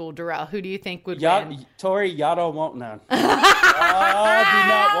new school Darrell. Who do you think would win? Tori, y'all don't want none. Y'all do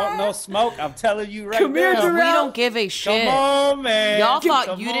not want no smoke. I'm telling you right now. Come here, Darrell. We don't give a shit. Come on, man. Y'all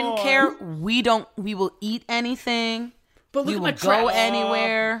thought you didn't care. We don't. We will eat anything. But look we at will my go traps.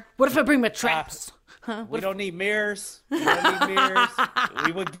 Anywhere. What if I bring my traps? We don't need mirrors. We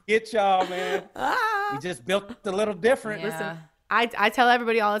will get y'all, man. We just built a little different. Yeah. Listen, I tell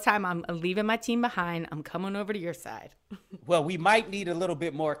everybody all the time, I'm leaving my team behind. I'm coming over to your side. Well, we might need a little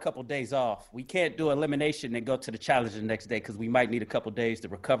bit more, a couple days off. We can't do elimination and go to the challenge the next day because we might need a couple days to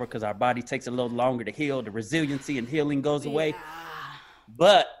recover because our body takes a little longer to heal. The resiliency and healing goes away.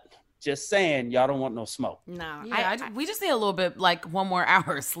 But Just saying, y'all don't want no smoke. No. Yeah, we just need a little bit, like 1 more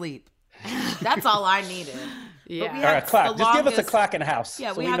hour of sleep. That's all I needed. Yeah. Or a clock. Just give us a clock in the house.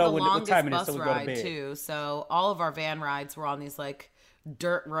 Yeah, so we we had know the what longest time it is bus so we go to ride, bed. too. So all of our van rides were on these, like,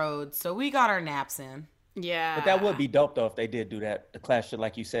 dirt roads. So we got our naps in. Yeah. But that would be dope, though, if they did do that. The clash,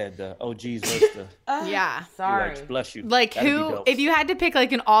 like you said, the OGs versus the... Yeah. Sorry. Bless you. Like That'd be who, dope. if you had to pick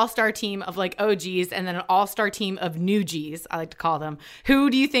like an all-star team of like OGs and then an all-star team of new Gs, I like to call them, who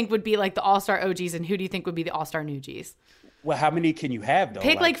do you think would be like the all-star OGs and who do you think would be the all-star new Gs? Well, how many can you have, though?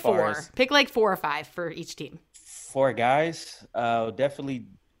 Pick like far 4. as Pick like 4 or 5 for each team. 4 guys. Definitely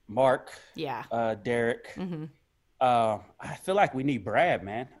Mark. Yeah. Derek. I feel like we need Brad,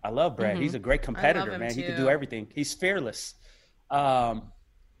 man. I love Brad. He's a great competitor, him man. He can too. do everything. He's fearless. And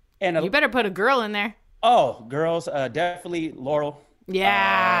You better put a girl in there. girls, definitely Laurel.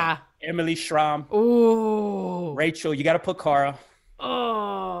 Yeah. Emily Schramm. Ooh. Rachel. You got to put Cara.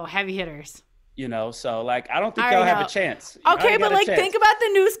 Oh, heavy hitters. You know, so like I don't think I y'all already have know. a chance. Okay, Y'all but got a like chance. think about the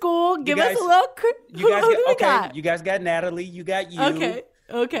new school. Give us guys- a look. You guys Who do we okay. got? You guys got Natalie. You got you. Okay.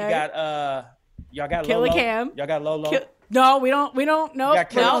 You got y'all got Killer Lolo. Cam. Y'all got Lolo. No, we don't. Nope. got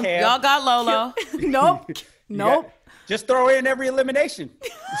Killer No, Cam. y'all got Lolo. Nope. You Nope. got- just throw her in every elimination.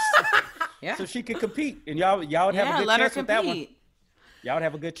 Yeah. So she could compete, and y'all would have a Yeah, good let her chance with that one. compete. Y'all would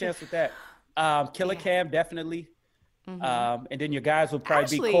have a good chance with that. Killer Cam, definitely. And then your guys would probably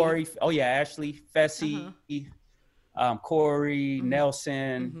Ashley. be Corey. Oh yeah, Ashley, Fessy, Corey,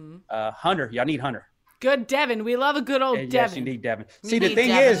 Nelson, Hunter. Y'all need Hunter. Good Devin. We love a good old And yes, you Devin. need Devin. You See, the need thing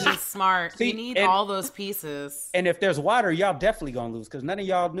Devin. is, He's smart. see, you need and- all those pieces. and if there's water, y'all definitely gonna lose because none of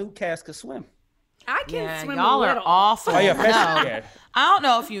y'all new cast could swim. I can Yeah, swim y'all a are little. awful. Oh yeah, No. Fessy. Yeah. I don't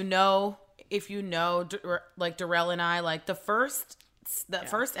know if you know, like Darrell and I, like the first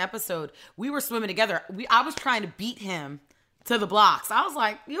episode, we were swimming together. I was trying to beat him to the blocks. I was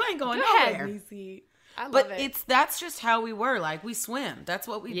like, you ain't going Go nowhere. ahead, Niecy. I love But it. that's just how we were. Like we swim. That's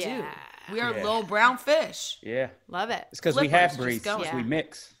what we Yeah. do. We are Yeah. little brown fish. Yeah. Love it. It's because we Flippers, half breeds. just go. We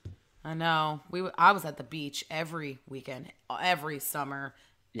mix. I know. I was at the beach every weekend, every summer,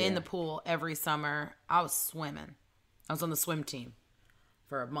 in Yeah. the pool every summer. I was swimming. I was on the swim team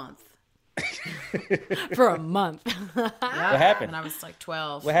for a month. For a month. What happened? When I was like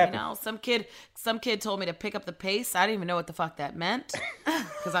 12. What happened? You know, some kid told me to pick up the pace. I didn't even know what the fuck that meant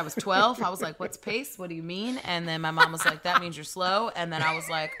because I was 12. I was like, what's pace? What do you mean? And then my mom was like, that means you're slow. And then I was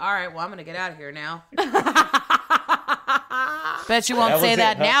like, all right, well, I'm going to get out of here now. Bet you won't That was say it,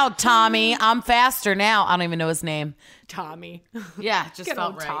 that huh? now, Tommy. I'm faster now. I don't even know his name. Tommy. Yeah, just Good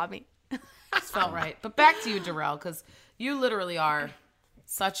felt old right. Tommy. Just felt right. But back to you, Darrell, because you literally are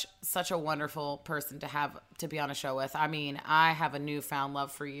such a wonderful person to be on a show with. I mean, I have a newfound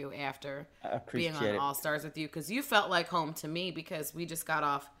love for you after being on appreciate it. All Stars with you, because you felt like home to me, because we just got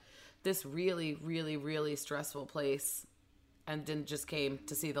off this really, really, really stressful place and then just came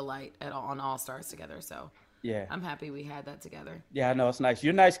to see the light on All Stars together. So Yeah. I'm happy we had that together. Yeah, I know it's nice.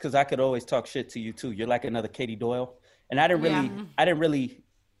 You're nice because I could always talk shit to you too. You're like another Katie Doyle, and I didn't really.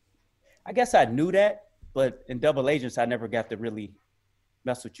 I guess I knew that, but in Double Agents, I never got to really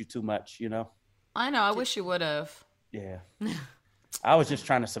mess with you too much. You know? I know. I wish you would have. Yeah. I was just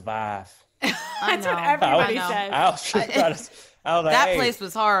trying to survive. That's what I everybody was, says. I was just trying to. I was like, That hey, place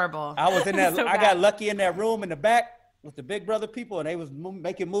was horrible. I was in that. So I bad. got lucky in that room in the back with the Big Brother people, and they was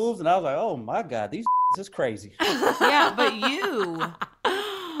making moves, and I was like, oh my god, these is crazy. Yeah, but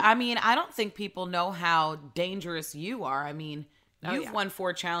I mean, I don't think people know how dangerous you are. I mean, you've won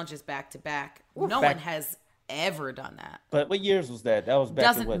 4 challenges back to back. No one has ever done that. But what years was that? That was back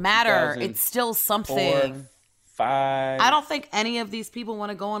Doesn't in what, matter. It's still 2004, something. 5. I don't think any of these people want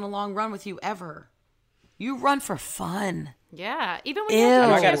to go on a long run with you ever. You run for fun. Yeah. Even when Ew. you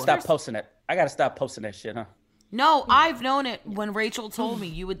I gotta stop posting it. I gotta stop posting that shit, huh? No, I've known it. When Rachel told me,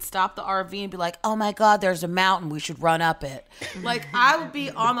 you would stop the RV and be like, oh my God, there's a mountain. We should run up it. Like, I would be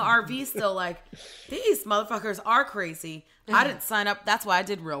on the RV still like, these motherfuckers are crazy. I didn't sign up. That's why I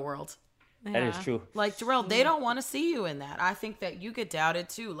did Real World. That is true. Like, Darrell, they don't want to see you in that. I think that you get doubted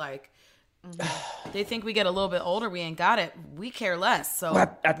too. Like, they think we get a little bit older, we ain't got it. We care less. So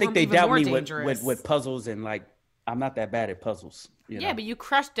I think we're they even doubt more me dangerous. with puzzles, and like I'm not that bad at puzzles. You Yeah, know? but you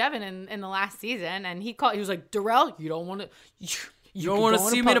crushed Devin in the last season, and he was like, Darrell, you don't want to. You don't want to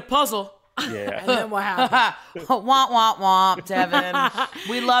see me in a puzzle. Yeah. And then what happened? Womp, womp, womp, Devin.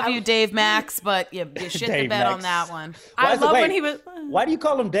 We love you, Dave Max, but you shit the Dave bed on Max. that one. I Why is it- love wait, when he was. Why do you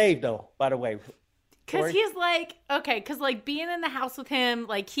call him Dave though? By the way, Because he's like, okay, because like being in the house with him,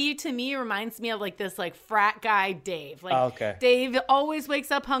 like he to me reminds me of like this like frat guy Dave. Like Dave always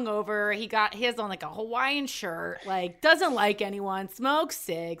wakes up hungover. He has on like a Hawaiian shirt, like doesn't like anyone, smokes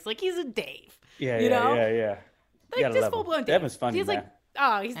cigs. Like he's a Dave. Yeah. Like just full blown Dave. Devin's funny, he's man. like,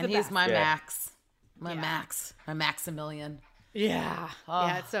 oh, he's and the he's best. my Max. My Maximilian. Yeah.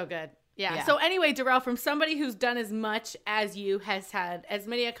 Yeah, it's so good. Yeah. So anyway, Darrell, from somebody who's done as much as you, has had as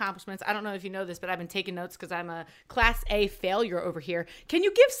many accomplishments. I don't know if you know this, but I've been taking notes because I'm a Class A failure over here. Can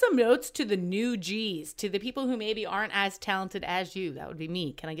you give some notes to the new G's, to the people who maybe aren't as talented as you? That would be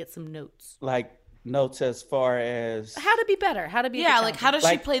me. Can I get some notes? Like notes as far as how to be better, how to be like how does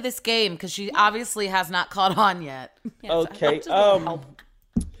she play this game? Because she obviously has not caught on yet. Okay.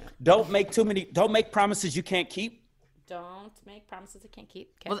 Don't make promises you can't keep. Don't make promises I can't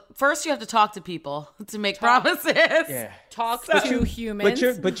keep. Okay. Well, first you have to talk to people to make promises. Yeah. Talk to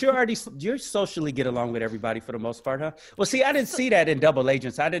humans. But you're socially get along with everybody for the most part, huh? Well, see, I didn't see that in Double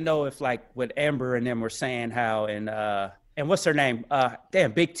Agents. I didn't know if like what Amber and them were saying how and what's her name?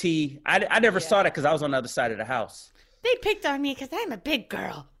 Big T. I never saw that because I was on the other side of the house. They picked on me because I'm a big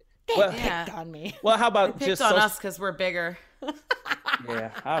girl. They picked on me. Well, how about they picked on us because we're bigger?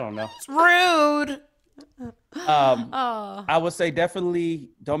 Yeah, I don't know. It's rude. I would say definitely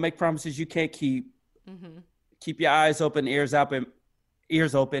don't make promises you can't keep. Mm-hmm. Keep your eyes open, ears open,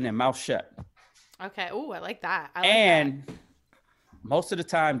 and mouth shut. Okay. Ooh, I like that. Most of the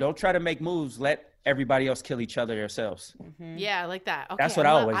time, don't try to make moves. Let everybody else kill each other themselves. Mm-hmm. Yeah, I like that. Okay, that's what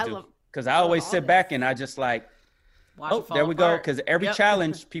I always do. Because I always sit back and I just like, there we go. Because every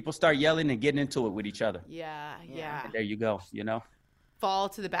challenge, people start yelling and getting into it with each other. Yeah. And there you go. Fall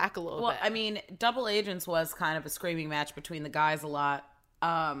to the back a little bit. Well, I mean, Double Agents was kind of a screaming match between the guys a lot.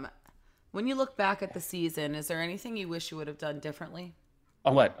 When you look back at the season, is there anything you wish you would have done differently?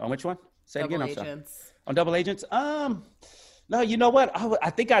 On what? On which one? Say Double it again. Agents. I'm sorry. On Double Agents? No, you know what? I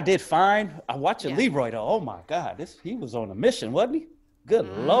think I did fine. I watched Leroy though. Oh my God, he was on a mission, wasn't he? Good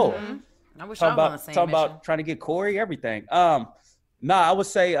Lord. I wish I was on the same mission. About trying to get Corey, everything. I would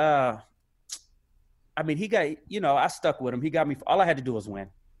say, he got, I stuck with him. He got me. All I had to do was win.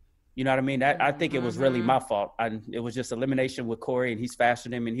 You know what I mean? I think it was really my fault. It was just elimination with Corey, and he's faster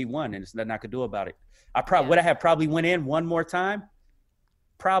than him, and he won, and there's nothing I could do about it. Would I have probably went in one more time?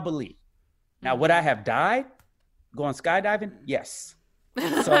 Probably. Now, would I have died going skydiving? Yes.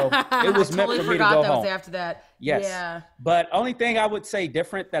 So it was meant for me to go home. That was after that. Yes. Yeah. But only thing I would say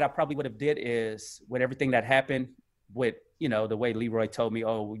different that I probably would have did is with everything that happened with, the way Leroy told me,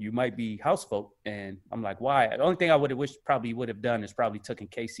 oh, you might be houseboat. And I'm like, why? The only thing I would have done is probably taken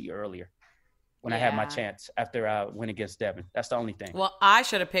Casey earlier when I had my chance after I went against Devin. That's the only thing. Well, I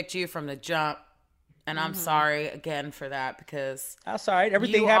should have picked you from the jump. And I'm sorry again for that because that's all right.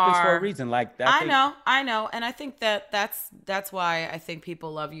 Everything happens for a reason. Like that. I know. And I think that's why I think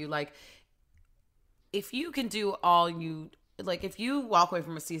people love you. Like if you can do all you like, if you walk away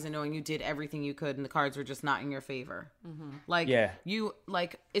from a season knowing you did everything you could and the cards were just not in your favor,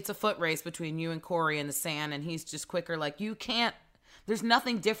 it's a foot race between you and Corey in the sand, and he's just quicker. Like you can't. There's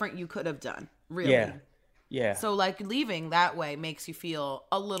nothing different you could have done, really. Yeah. So like leaving that way makes you feel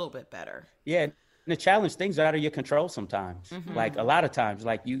a little bit better. Yeah. And the challenge, things are out of your control sometimes. Mm-hmm. Like a lot of times,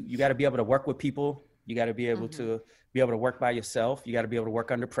 like you got to be able to work with people. You got to be able to work by yourself. You got to be able to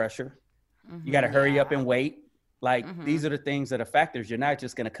work under pressure. Mm-hmm. You got to hurry up and wait. Like these are the things that are factors. You're not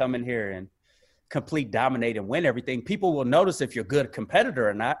just going to come in here and complete dominate and win everything. People will notice if you're a good competitor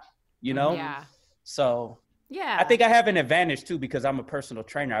or not, Yeah. So I think I have an advantage too, because I'm a personal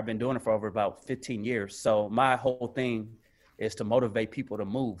trainer. I've been doing it for over about 15 years. So my whole thing is to motivate people to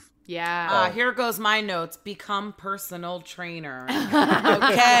move. Yeah. Here goes my notes. Become personal trainer.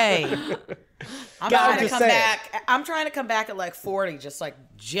 Okay. I'm trying to come back at like 40, just like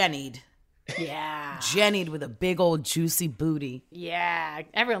Jennied. Yeah. Jennied with a big old juicy booty. Yeah.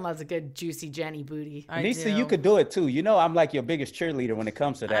 Everyone loves a good juicy Jenny booty. Nisa, you could do it too. I'm like your biggest cheerleader when it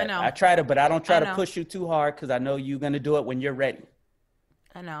comes to that. I know. I try to, but I don't try to push you too hard because I know you're going to do it when you're ready.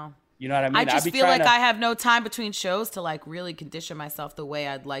 I know. You know what I mean? I just feel like I have no time between shows to like really condition myself the way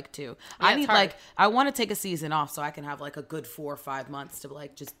I'd like to. Yeah, I want to take a season off so I can have like a good 4 or 5 months to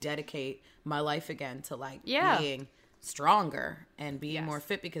like just dedicate my life again to like being stronger and being more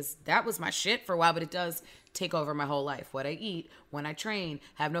fit, because that was my shit for a while, but it does take over my whole life. What I eat, when I train,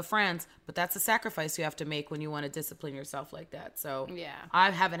 have no friends, but that's a sacrifice you have to make when you want to discipline yourself like that. So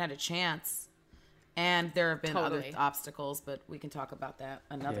I haven't had a chance. And there have been other obstacles, but we can talk about that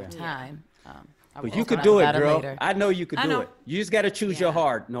another time. But you could do it, girl. I know you could do it. You just got to choose your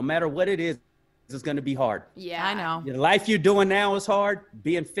heart. No matter what it is, is going to be hard. Yeah, I know. The life you're doing now is hard.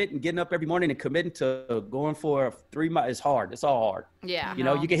 Being fit and getting up every morning and committing to going for 3 months is hard. It's all hard. Yeah. You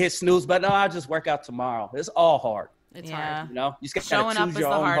know, you can hit snooze, but no, I'll just work out tomorrow. It's all hard. It's Yeah. hard. You know, you just Showing got up to is choose the your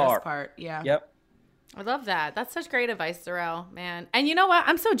own hardest hard. part. Yeah. Yep. I love that. That's such great advice, Darrell, man. And you know what?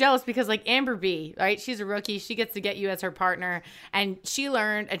 I'm so jealous because like Amber B, right? She's a rookie. She gets to get you as her partner, and she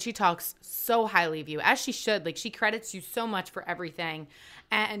learned and she talks so highly of you, as she should. Like she credits you so much for everything.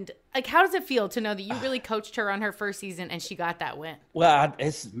 And like, how does it feel to know that you really coached her on her first season and she got that win? Well,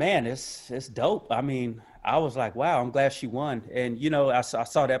 it's dope. I mean, I was like, wow, I'm glad she won. And you know, I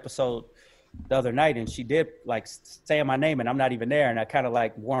saw the episode the other night, and she did like say my name, and I'm not even there, and I kind of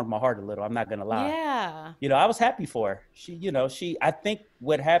like warmed my heart a little. I'm not gonna lie. Yeah. You know, I was happy for her. I think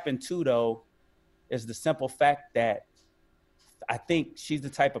what happened too, though, is the simple fact that I think she's the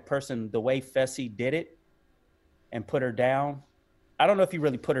type of person, the way Fessy did it and put her down. I don't know if he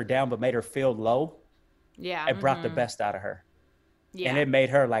really put her down, but made her feel low. Yeah. It brought the best out of her. Yeah. And it made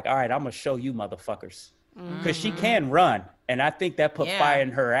her like, all right, I'm going to show you motherfuckers. Because she can run. And I think that put fire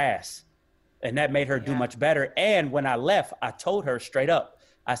in her ass. And that made her do much better. And when I left, I told her straight up,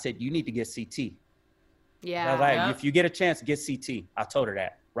 I said, you need to get CT. Yeah. I was like, if you get a chance, get CT. I told her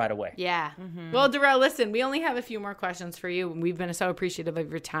that right away. Yeah. Well, Darrell, listen, we only have a few more questions for you. We've been so appreciative of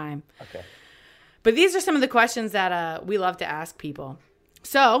your time. Okay. But these are some of the questions that we love to ask people.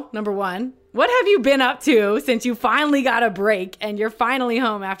 So, number one, what have you been up to since you finally got a break and you're finally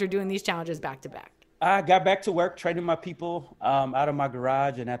home after doing these challenges back to back? I got back to work, training my people out of my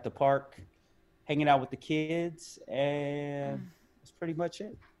garage and at the park, hanging out with the kids, and that's pretty much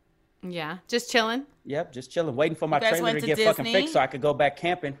it. Yeah, just chilling. Yep, just chilling, waiting for my You guys trailer went to to get fucking Disney? fixed so I could go back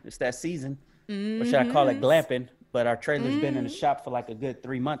camping. It's that season. Or should I call it glamping? But our trailer's been in the shop for like a good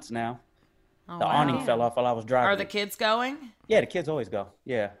 3 months now. The awning fell off while I was driving. Are the kids going? Yeah, the kids always go.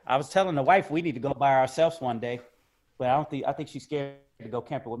 Yeah, I was telling the wife we need to go by ourselves one day, but I think she's scared to go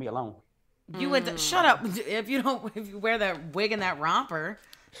camping with me alone. You went to, shut up. If you wear that wig and that romper,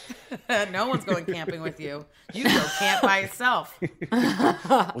 no one's going camping with you. You go camp by yourself.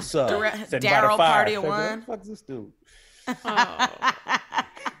 What's up? Darrell party of one. What the fuck's this dude? It's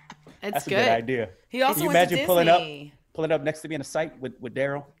That's good. a good idea. He also Can you went to imagine Disney. pulling up next to me in a site with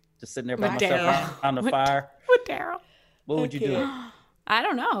Darrell, just sitting there by With myself Darrell. on the fire? With Darrell. What would you do? I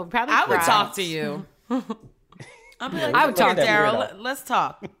don't know. Probably I would cry. talk to you. I'll be like, I would talk to Darrell. weirdo. Let's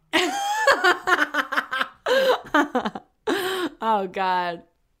talk. Oh God.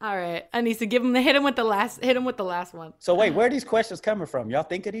 All right, Anissa, hit him with the last one. So wait, where are these questions coming from? Y'all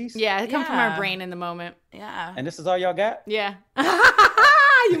think of these? Yeah, it comes from our Yeah. brain in the moment. Yeah. And this is all y'all got? Yeah.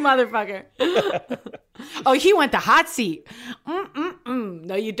 You motherfucker. Oh, he went the hot seat.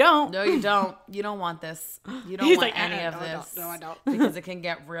 No, you don't. No, you don't. You don't want this. You don't He's want like, any no, of no, I don't. this. No, I don't. Because it can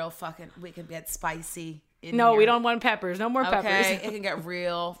get real we can get spicy. No, we don't want peppers. No more Okay, peppers. it can get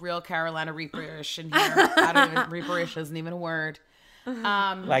real Carolina Reaperish in here. Reaperish isn't even a word.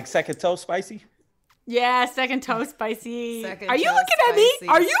 Like second toe spicy? Yeah, second toe spicy. Second Are you toe looking at me?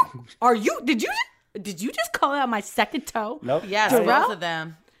 spicy. Are you? Did you just call out my second toe? Nope. Yes, Darrell? both of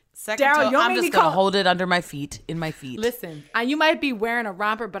them. Second Darrell, toe. you don't I'm make me just gonna call- hold it under my feet, in my feet. Listen, you might be wearing a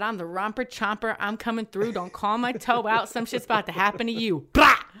romper, but I'm the romper chomper. I'm coming through. Don't call my toe out. Some shit's about to happen to you.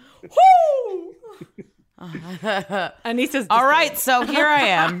 Blah! Woo! Anissa's All right, so here I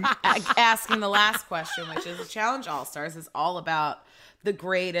am asking the last question, which is Challenge All Stars is all about the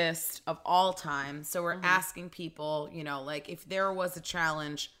greatest of all time. So we're asking people, like if there was a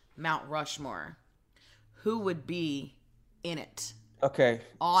challenge, Mount Rushmore, who would be in it? Okay.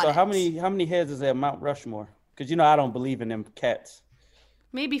 On so it. how many heads is there at Mount Rushmore? Because I don't believe in them cats.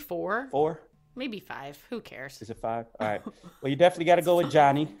 maybe 4, 4? maybe 5. Who cares? Is it 5? All right. Well, you definitely got to go with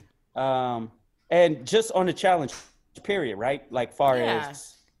Johnny. And just on the challenge period, right? Like far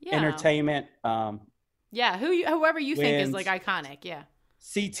as Yeah. entertainment, Yeah, whoever you think is Wins. like iconic. Yeah,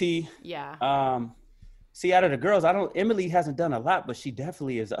 CT. yeah. See, out of the girls, Emily hasn't done a lot, but she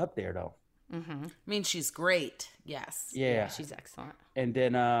definitely is up there though. I mean, she's great. Yes. Yeah. She's excellent. And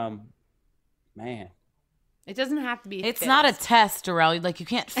then, man, It doesn't have to be. It's fixed. not a test, Darrell. Like you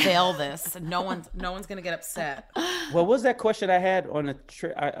can't fail this. No one's gonna get upset. what was that question I had on the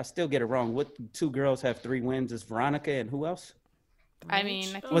trip? I still get it wrong. What 2 girls have 3 wins? Is Veronica and who else? I mean,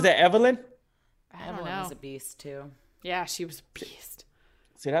 I think, Was that Evelyn? I don't Evelyn know. was a beast too. Yeah, she was a beast.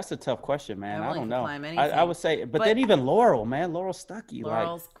 See, that's a tough question, man. Evelyn I don't can know. climb I anything. would say, but But- then even Laurel, man, Laurel Stuckey,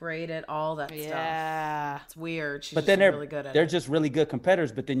 Laurel's great at all that stuff. Yeah. It's weird. She's but just then really good at they're it. just really good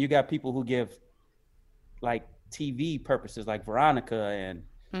competitors. But then you got people who give like TV purposes, like Veronica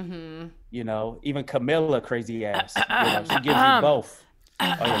and even Camilla, crazy ass. She gives you both. Oh,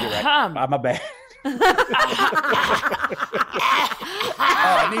 yeah, you're right. My bad.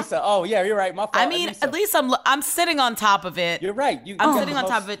 Anissa. Oh, yeah, you're right. My fault. I mean, Anissa. at least I'm sitting on top of it. You're right. I'm sitting on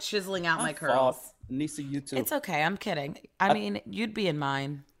top of it, chiseling out my curls. Anissa, you too. It's okay. I'm kidding. I mean, you'd be in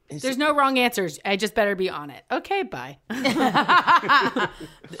mine. There's no wrong answers. I just better be on it. Okay, bye.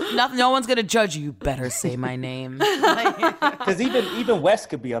 No one's gonna judge you. You better say my name. Because even Wes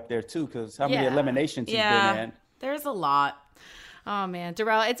could be up there too. Because how many eliminations he's been in? There's a lot. Oh man,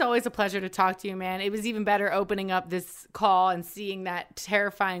 Darrell, it's always a pleasure to talk to you, man. It was even better opening up this call and seeing that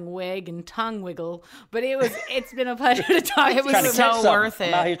terrifying wig and tongue wiggle. But it's been a pleasure to talk to you. It was so worth it.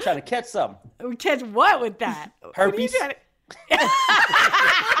 I'm out here trying to catch something. Catch what with that? Herpes.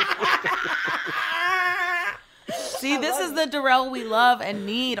 See, this is the Darrell we love and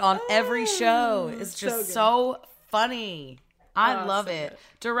need on every show. It's just so funny. I love it.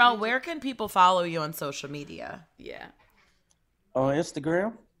 Darrell, where can people follow you on social media? Yeah. On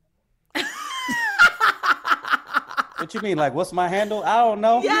Instagram? What you mean? Like, what's my handle? I don't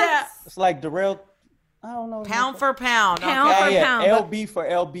know. Yes. It's like Darrell. I don't know. Pound for pound. Pound for pound. LB for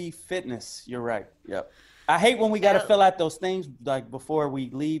LB Fitness. You're right. Yep. I hate when we got to fill out those things like before we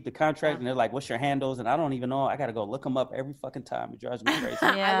leave the contract, and they're like, "What's your handles?" And I don't even know. I got to go look them up every fucking time. It drives me crazy.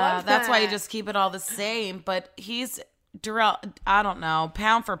 Yeah, that's why you just keep it all the same. But he's Darrell. I don't know.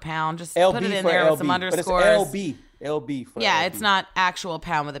 Pound for pound. Just LB put it in for there LB, with some underscores. But it's LB for yeah, LB. it's not actual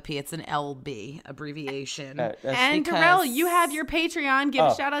pound with a P. It's an LB abbreviation. And Darrell, you have your Patreon. Give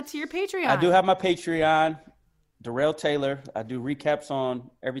a shout out to your Patreon. I do have my Patreon, Darrell Taylor. I do recaps on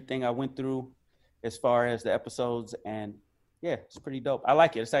everything I went through as far as the episodes, and yeah, it's pretty dope. I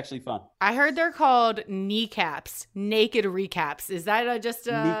like it. It's actually fun. I heard they're called kneecaps, naked recaps. Is that just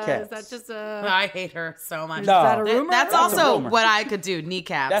a? Kneecaps. Is that just a? I hate her so much. Is that a rumor? That's That's a also rumor. what I could do.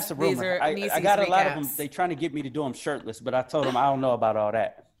 Kneecaps. That's a rumor. These are I Niecy's got a lot of them. recaps. They trying to get me to do them shirtless, but I told them I don't know about all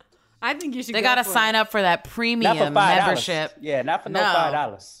that. I think you should. They got to sign up for that Not premium for $5. membership. Yeah, not for no No.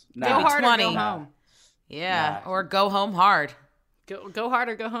 $5. Go Nah. hard or 20. go home. Yeah, Nah. or go home hard. Go hard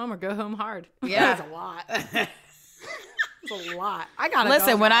or go home, or go home hard. Yeah. That's a lot. That's a lot. I gotta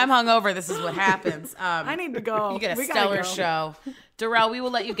Listen, go when now. I'm hungover, this is what happens. I need to go. You get a We gotta stellar go. show. Darrell, we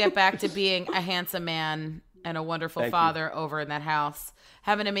will let you get back to being a handsome man and a wonderful Thank you. father over in that house.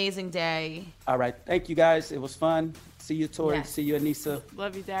 Have an amazing day. All right. Thank you, guys. It was fun. See you, Tori. Yes. See you, Anissa.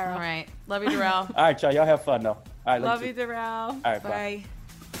 Love you, Darrell. All right. Love you, Darrell. All right, y'all. Y'all have fun, though. All right. Love you you, Darrell. All right. Bye. Bye.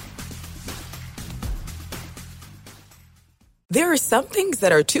 There are some things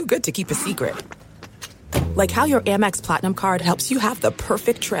that are too good to keep a secret. Like how your Amex Platinum card helps you have the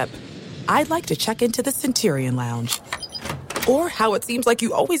perfect trip. I'd like to check into the Centurion Lounge. Or how it seems like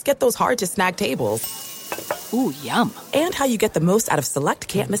you always get those hard-to-snag tables. Ooh, yum. And how you get the most out of select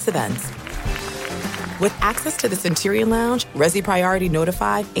can't-miss events. With access to the Centurion Lounge, Resi Priority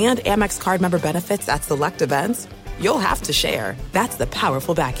Notify, and Amex card member benefits at select events, you'll have to share. That's the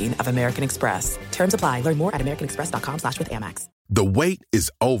powerful backing of American Express. Terms apply. Learn more at americanexpress.com/withAmex. The wait is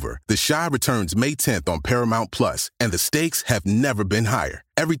over. The Chi returns May 10th on Paramount Plus, and the stakes have never been higher.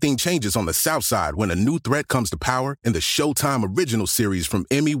 Everything changes on the South Side when a new threat comes to power in the Showtime original series from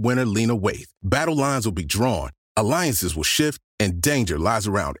Emmy winner Lena Waithe. Battle lines will be drawn, alliances will shift, and danger lies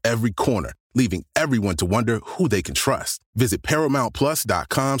around every corner, leaving everyone to wonder who they can trust. Visit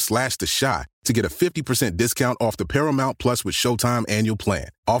ParamountPlus.com/The Chi to get a 50% discount off the Paramount Plus with Showtime annual plan.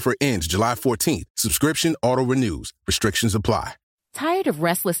 Offer ends July 14th. Subscription auto-renews. Restrictions apply. Tired of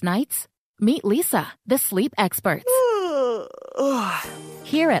restless nights? Meet Lisa, the sleep experts.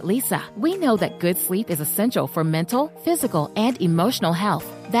 Here at Lisa, we know that good sleep is essential for mental, physical, and emotional health.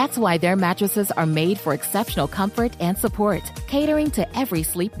 That's why their mattresses are made for exceptional comfort and support, catering to every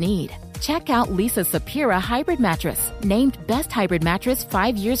sleep need. Check out Lisa's Sapira Hybrid Mattress, named Best Hybrid Mattress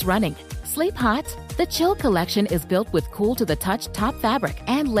 5 years running. Sleep hot? The Chill Collection is built with cool-to-the-touch top fabric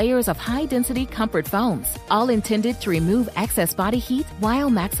and layers of high-density comfort foams, all intended to remove excess body heat while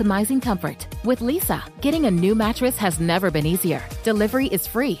maximizing comfort. With Lisa, getting a new mattress has never been easier. Delivery is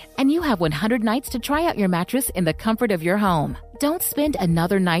free, and you have 100 nights to try out your mattress in the comfort of your home. Don't spend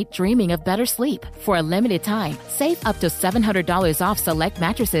another night dreaming of better sleep. For a limited time, save up to $700 off select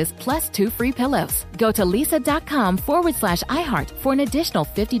mattresses plus 2 free pillows. Go to lisa.com/iHeart for an additional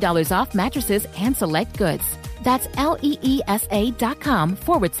 $50 off mattresses and select goods. That's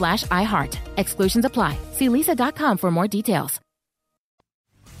LEESA.com/iHeart. Exclusions apply. See lisa.com for more details.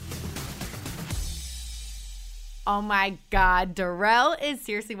 Oh my God, Darrell is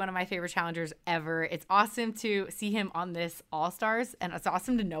seriously one of my favorite challengers ever. It's awesome to see him on this All-Stars, and it's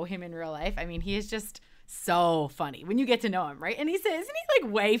awesome to know him in real life. I mean, he is just so funny when you get to know him, right? And isn't he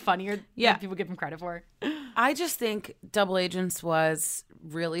like way funnier than people give him credit for? I just think Double Agents was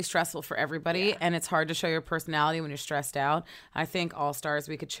really stressful for everybody, and it's hard to show your personality when you're stressed out. I think All Stars,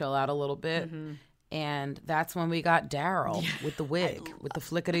 we could chill out a little bit. And that's when we got Darrell with the wig, with the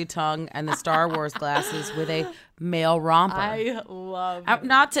flickety tongue and the Star Wars glasses with a male romper. I love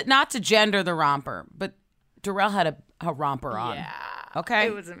it. Not to gender the romper, but Darrell had a romper on. Yeah. Okay?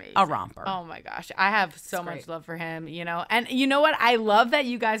 It was amazing. A romper. Oh my gosh. I have so much love for him, you know. And you know what? I love that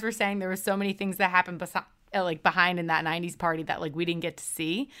you guys were saying there were so many things that happened behind in that 90s party that like we didn't get to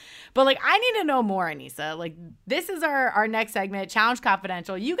see. But like I need to know more, Anissa. Like this is our next segment, Challenge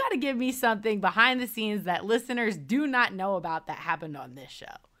Confidential. You got to give me something behind the scenes that listeners do not know about that happened on this show.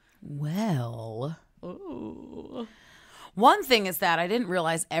 Well, ooh. One thing is that I didn't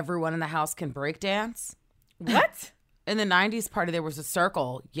realize everyone in the house can break dance. What? In the 90s party, there was a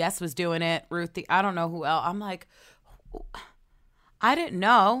circle. Yes was doing it. Ruthie, I don't know who else. I'm like, I didn't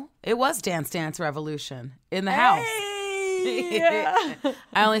know. It was Dance Dance Revolution in the house. Yeah.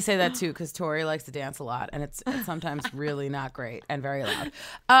 I only say that too because Tori likes to dance a lot, and it's sometimes really not great and very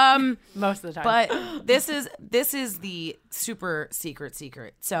loud. Most of the time. But this is the super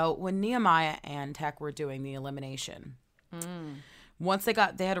secret. So when Nehemiah and Tech were doing the elimination, once they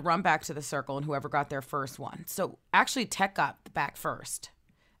had to run back to the circle, and whoever got there first won. So actually, Tech got back first,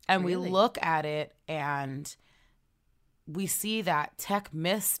 and we look at it and we see that Tech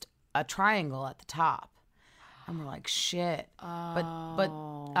missed a triangle at the top. And we're like, shit. But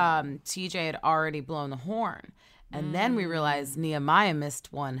TJ had already blown the horn. And then we realized Nehemiah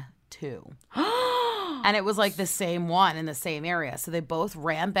missed one too. And it was like the same one in the same area. So they both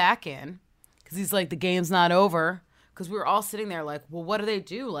ran back in because he's like, the game's not over. Because we were all sitting there like, well, what do they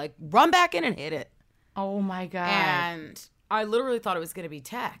do? Like, run back in and hit it. Oh my God. And I literally thought it was going to be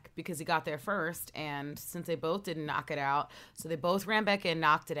Tech because he got there first. And since they both didn't knock it out, so they both ran back in,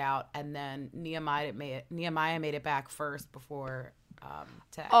 knocked it out. And then Nehemiah made it back first before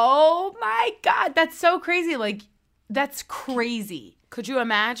Tech. Oh my God. That's so crazy. Like, that's crazy. Could you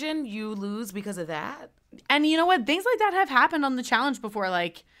imagine you lose because of that? And you know what? Things like that have happened on the challenge before.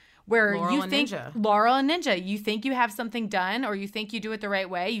 Like, where Laurel and Ninja, you think you have something done or you think you do it the right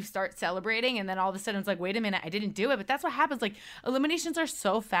way, you start celebrating, and then all of a sudden it's like, wait a minute, I didn't do it. But that's what happens. Like, eliminations are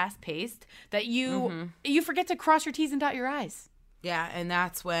so fast paced that you forget to cross your T's and dot your I's. Yeah, and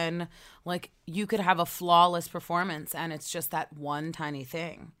that's when like you could have a flawless performance and it's just that one tiny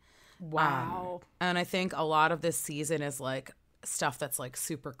thing. Wow. And I think a lot of this season is like stuff that's like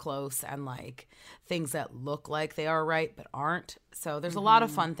super close and like things that look like they are right but aren't. So there's a lot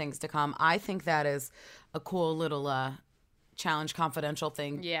of fun things to come. I think that is a cool little Challenge Confidential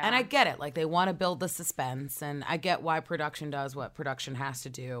thing. Yeah. And I get it. Like they want to build the suspense, and I get why production does what production has to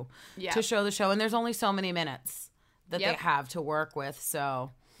do to show the show. And there's only so many minutes that they have to work with.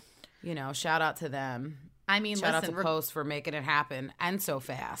 So, you know, shout out to them. I mean, shout out to Post for making it happen and so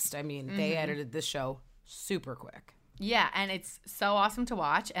fast. I mean, they edited this show super quick. Yeah, and it's so awesome to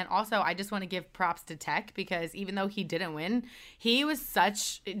watch. And also, I just want to give props to Tech because even though he didn't win, he was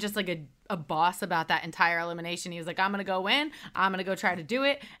such just like a boss about that entire elimination. He was like, I'm going to go win. I'm going to go try to do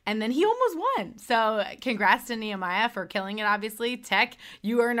it. And then he almost won. So congrats to Nehemiah for killing it, obviously. Tech,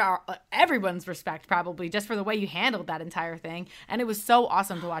 you earned everyone's respect probably just for the way you handled that entire thing. And it was so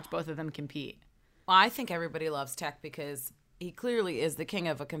awesome to watch both of them compete. Well, I think everybody loves Tech because he clearly is the king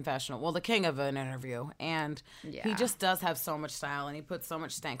of a confessional. Well, the king of an interview. And he just does have so much style, and he puts so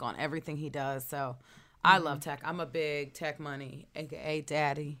much stank on everything he does. So I love Tech. I'm a big Tech Money, a.k.a.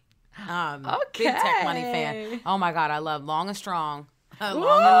 Daddy. Big Tech Money fan. Oh, my God. I love Long and Strong.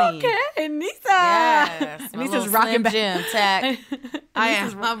 Long and Lean. Okay, Nisa. Yes. Nisa's rocking back. Jim, Tech.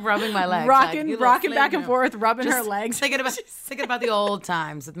 I'm rubbing my legs. Rocking back and forth, rubbing her legs. Thinking about the old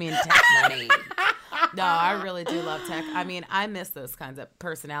times with me and Tech Money. No, I really do love Tech. I mean, I miss those kinds of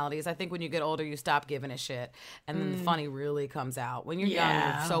personalities. I think when you get older, you stop giving a shit, and then the funny really comes out. When you're young,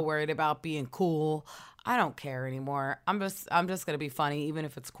 you're so worried about being cool. I don't care anymore. I'm just gonna be funny, even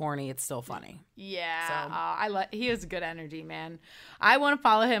if it's corny. It's still funny. Yeah, so. He has good energy, man. I want to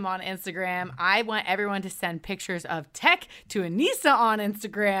follow him on Instagram. I want everyone to send pictures of Tech to Anissa on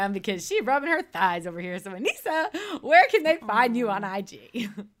Instagram because she's rubbing her thighs over here. So Anissa, where can they find you on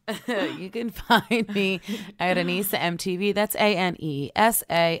IG? You can find me at Anissa MTV. That's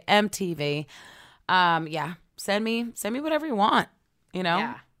ANESA MTV. Yeah, send me whatever you want. You know.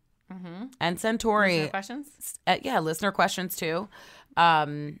 Yeah. And send Tori listener questions. Listener questions too.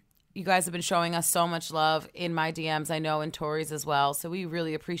 You guys have been showing us so much love in my DMs, I know, and Tori's as well. So we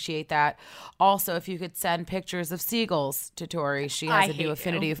really appreciate that. Also, if you could send pictures of seagulls to Tori, she has a new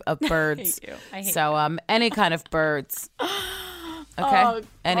affinity of birds. I hate you. Any kind of birds. Okay,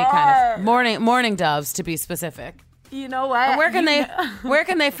 any kind of morning doves to be specific. You know what? And where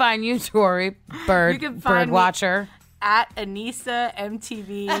can they find you, Tori? Bird watcher. At Anissa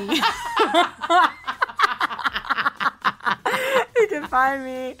MTV. You can find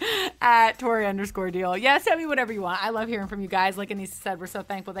me at Tori_Deal. Yeah, send me whatever you want. I love hearing from you guys. Like Anissa said, we're so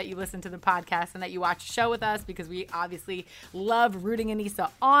thankful that you listen to the podcast and that you watch the show with us because we obviously love rooting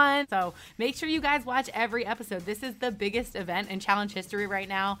Anissa on. So make sure you guys watch every episode. This is the biggest event in challenge history right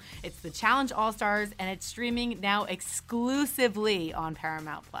now. It's the Challenge All-Stars, and it's streaming now exclusively on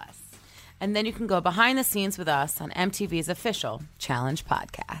Paramount+. And then you can go behind the scenes with us on MTV's official Challenge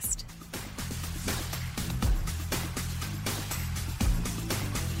podcast.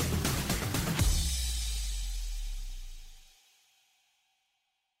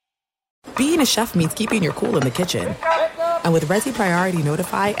 Being a chef means keeping your cool in the kitchen. And with Resi Priority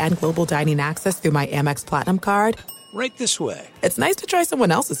Notify and Global Dining Access through my Amex Platinum card, right this way. It's nice to try someone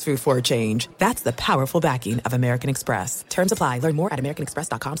else's food for a change. That's the powerful backing of American Express. Terms apply. Learn more at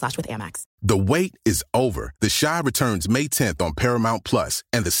americanexpress.com/withAmex. The wait is over. The Chi returns May 10th on Paramount Plus,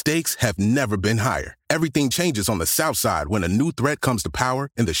 and the stakes have never been higher. Everything changes on the South Side when a new threat comes to power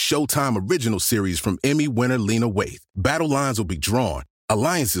in the Showtime original series from Emmy winner Lena Waithe. Battle lines will be drawn,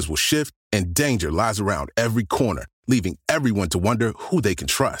 alliances will shift, and danger lies around every corner, leaving everyone to wonder who they can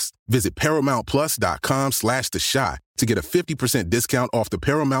trust. Visit ParamountPlus.com/The Chi to get a 50% discount off the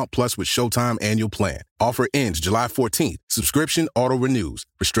Paramount Plus with Showtime annual plan. Offer ends July 14th. Subscription auto-renews.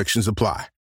 Restrictions apply.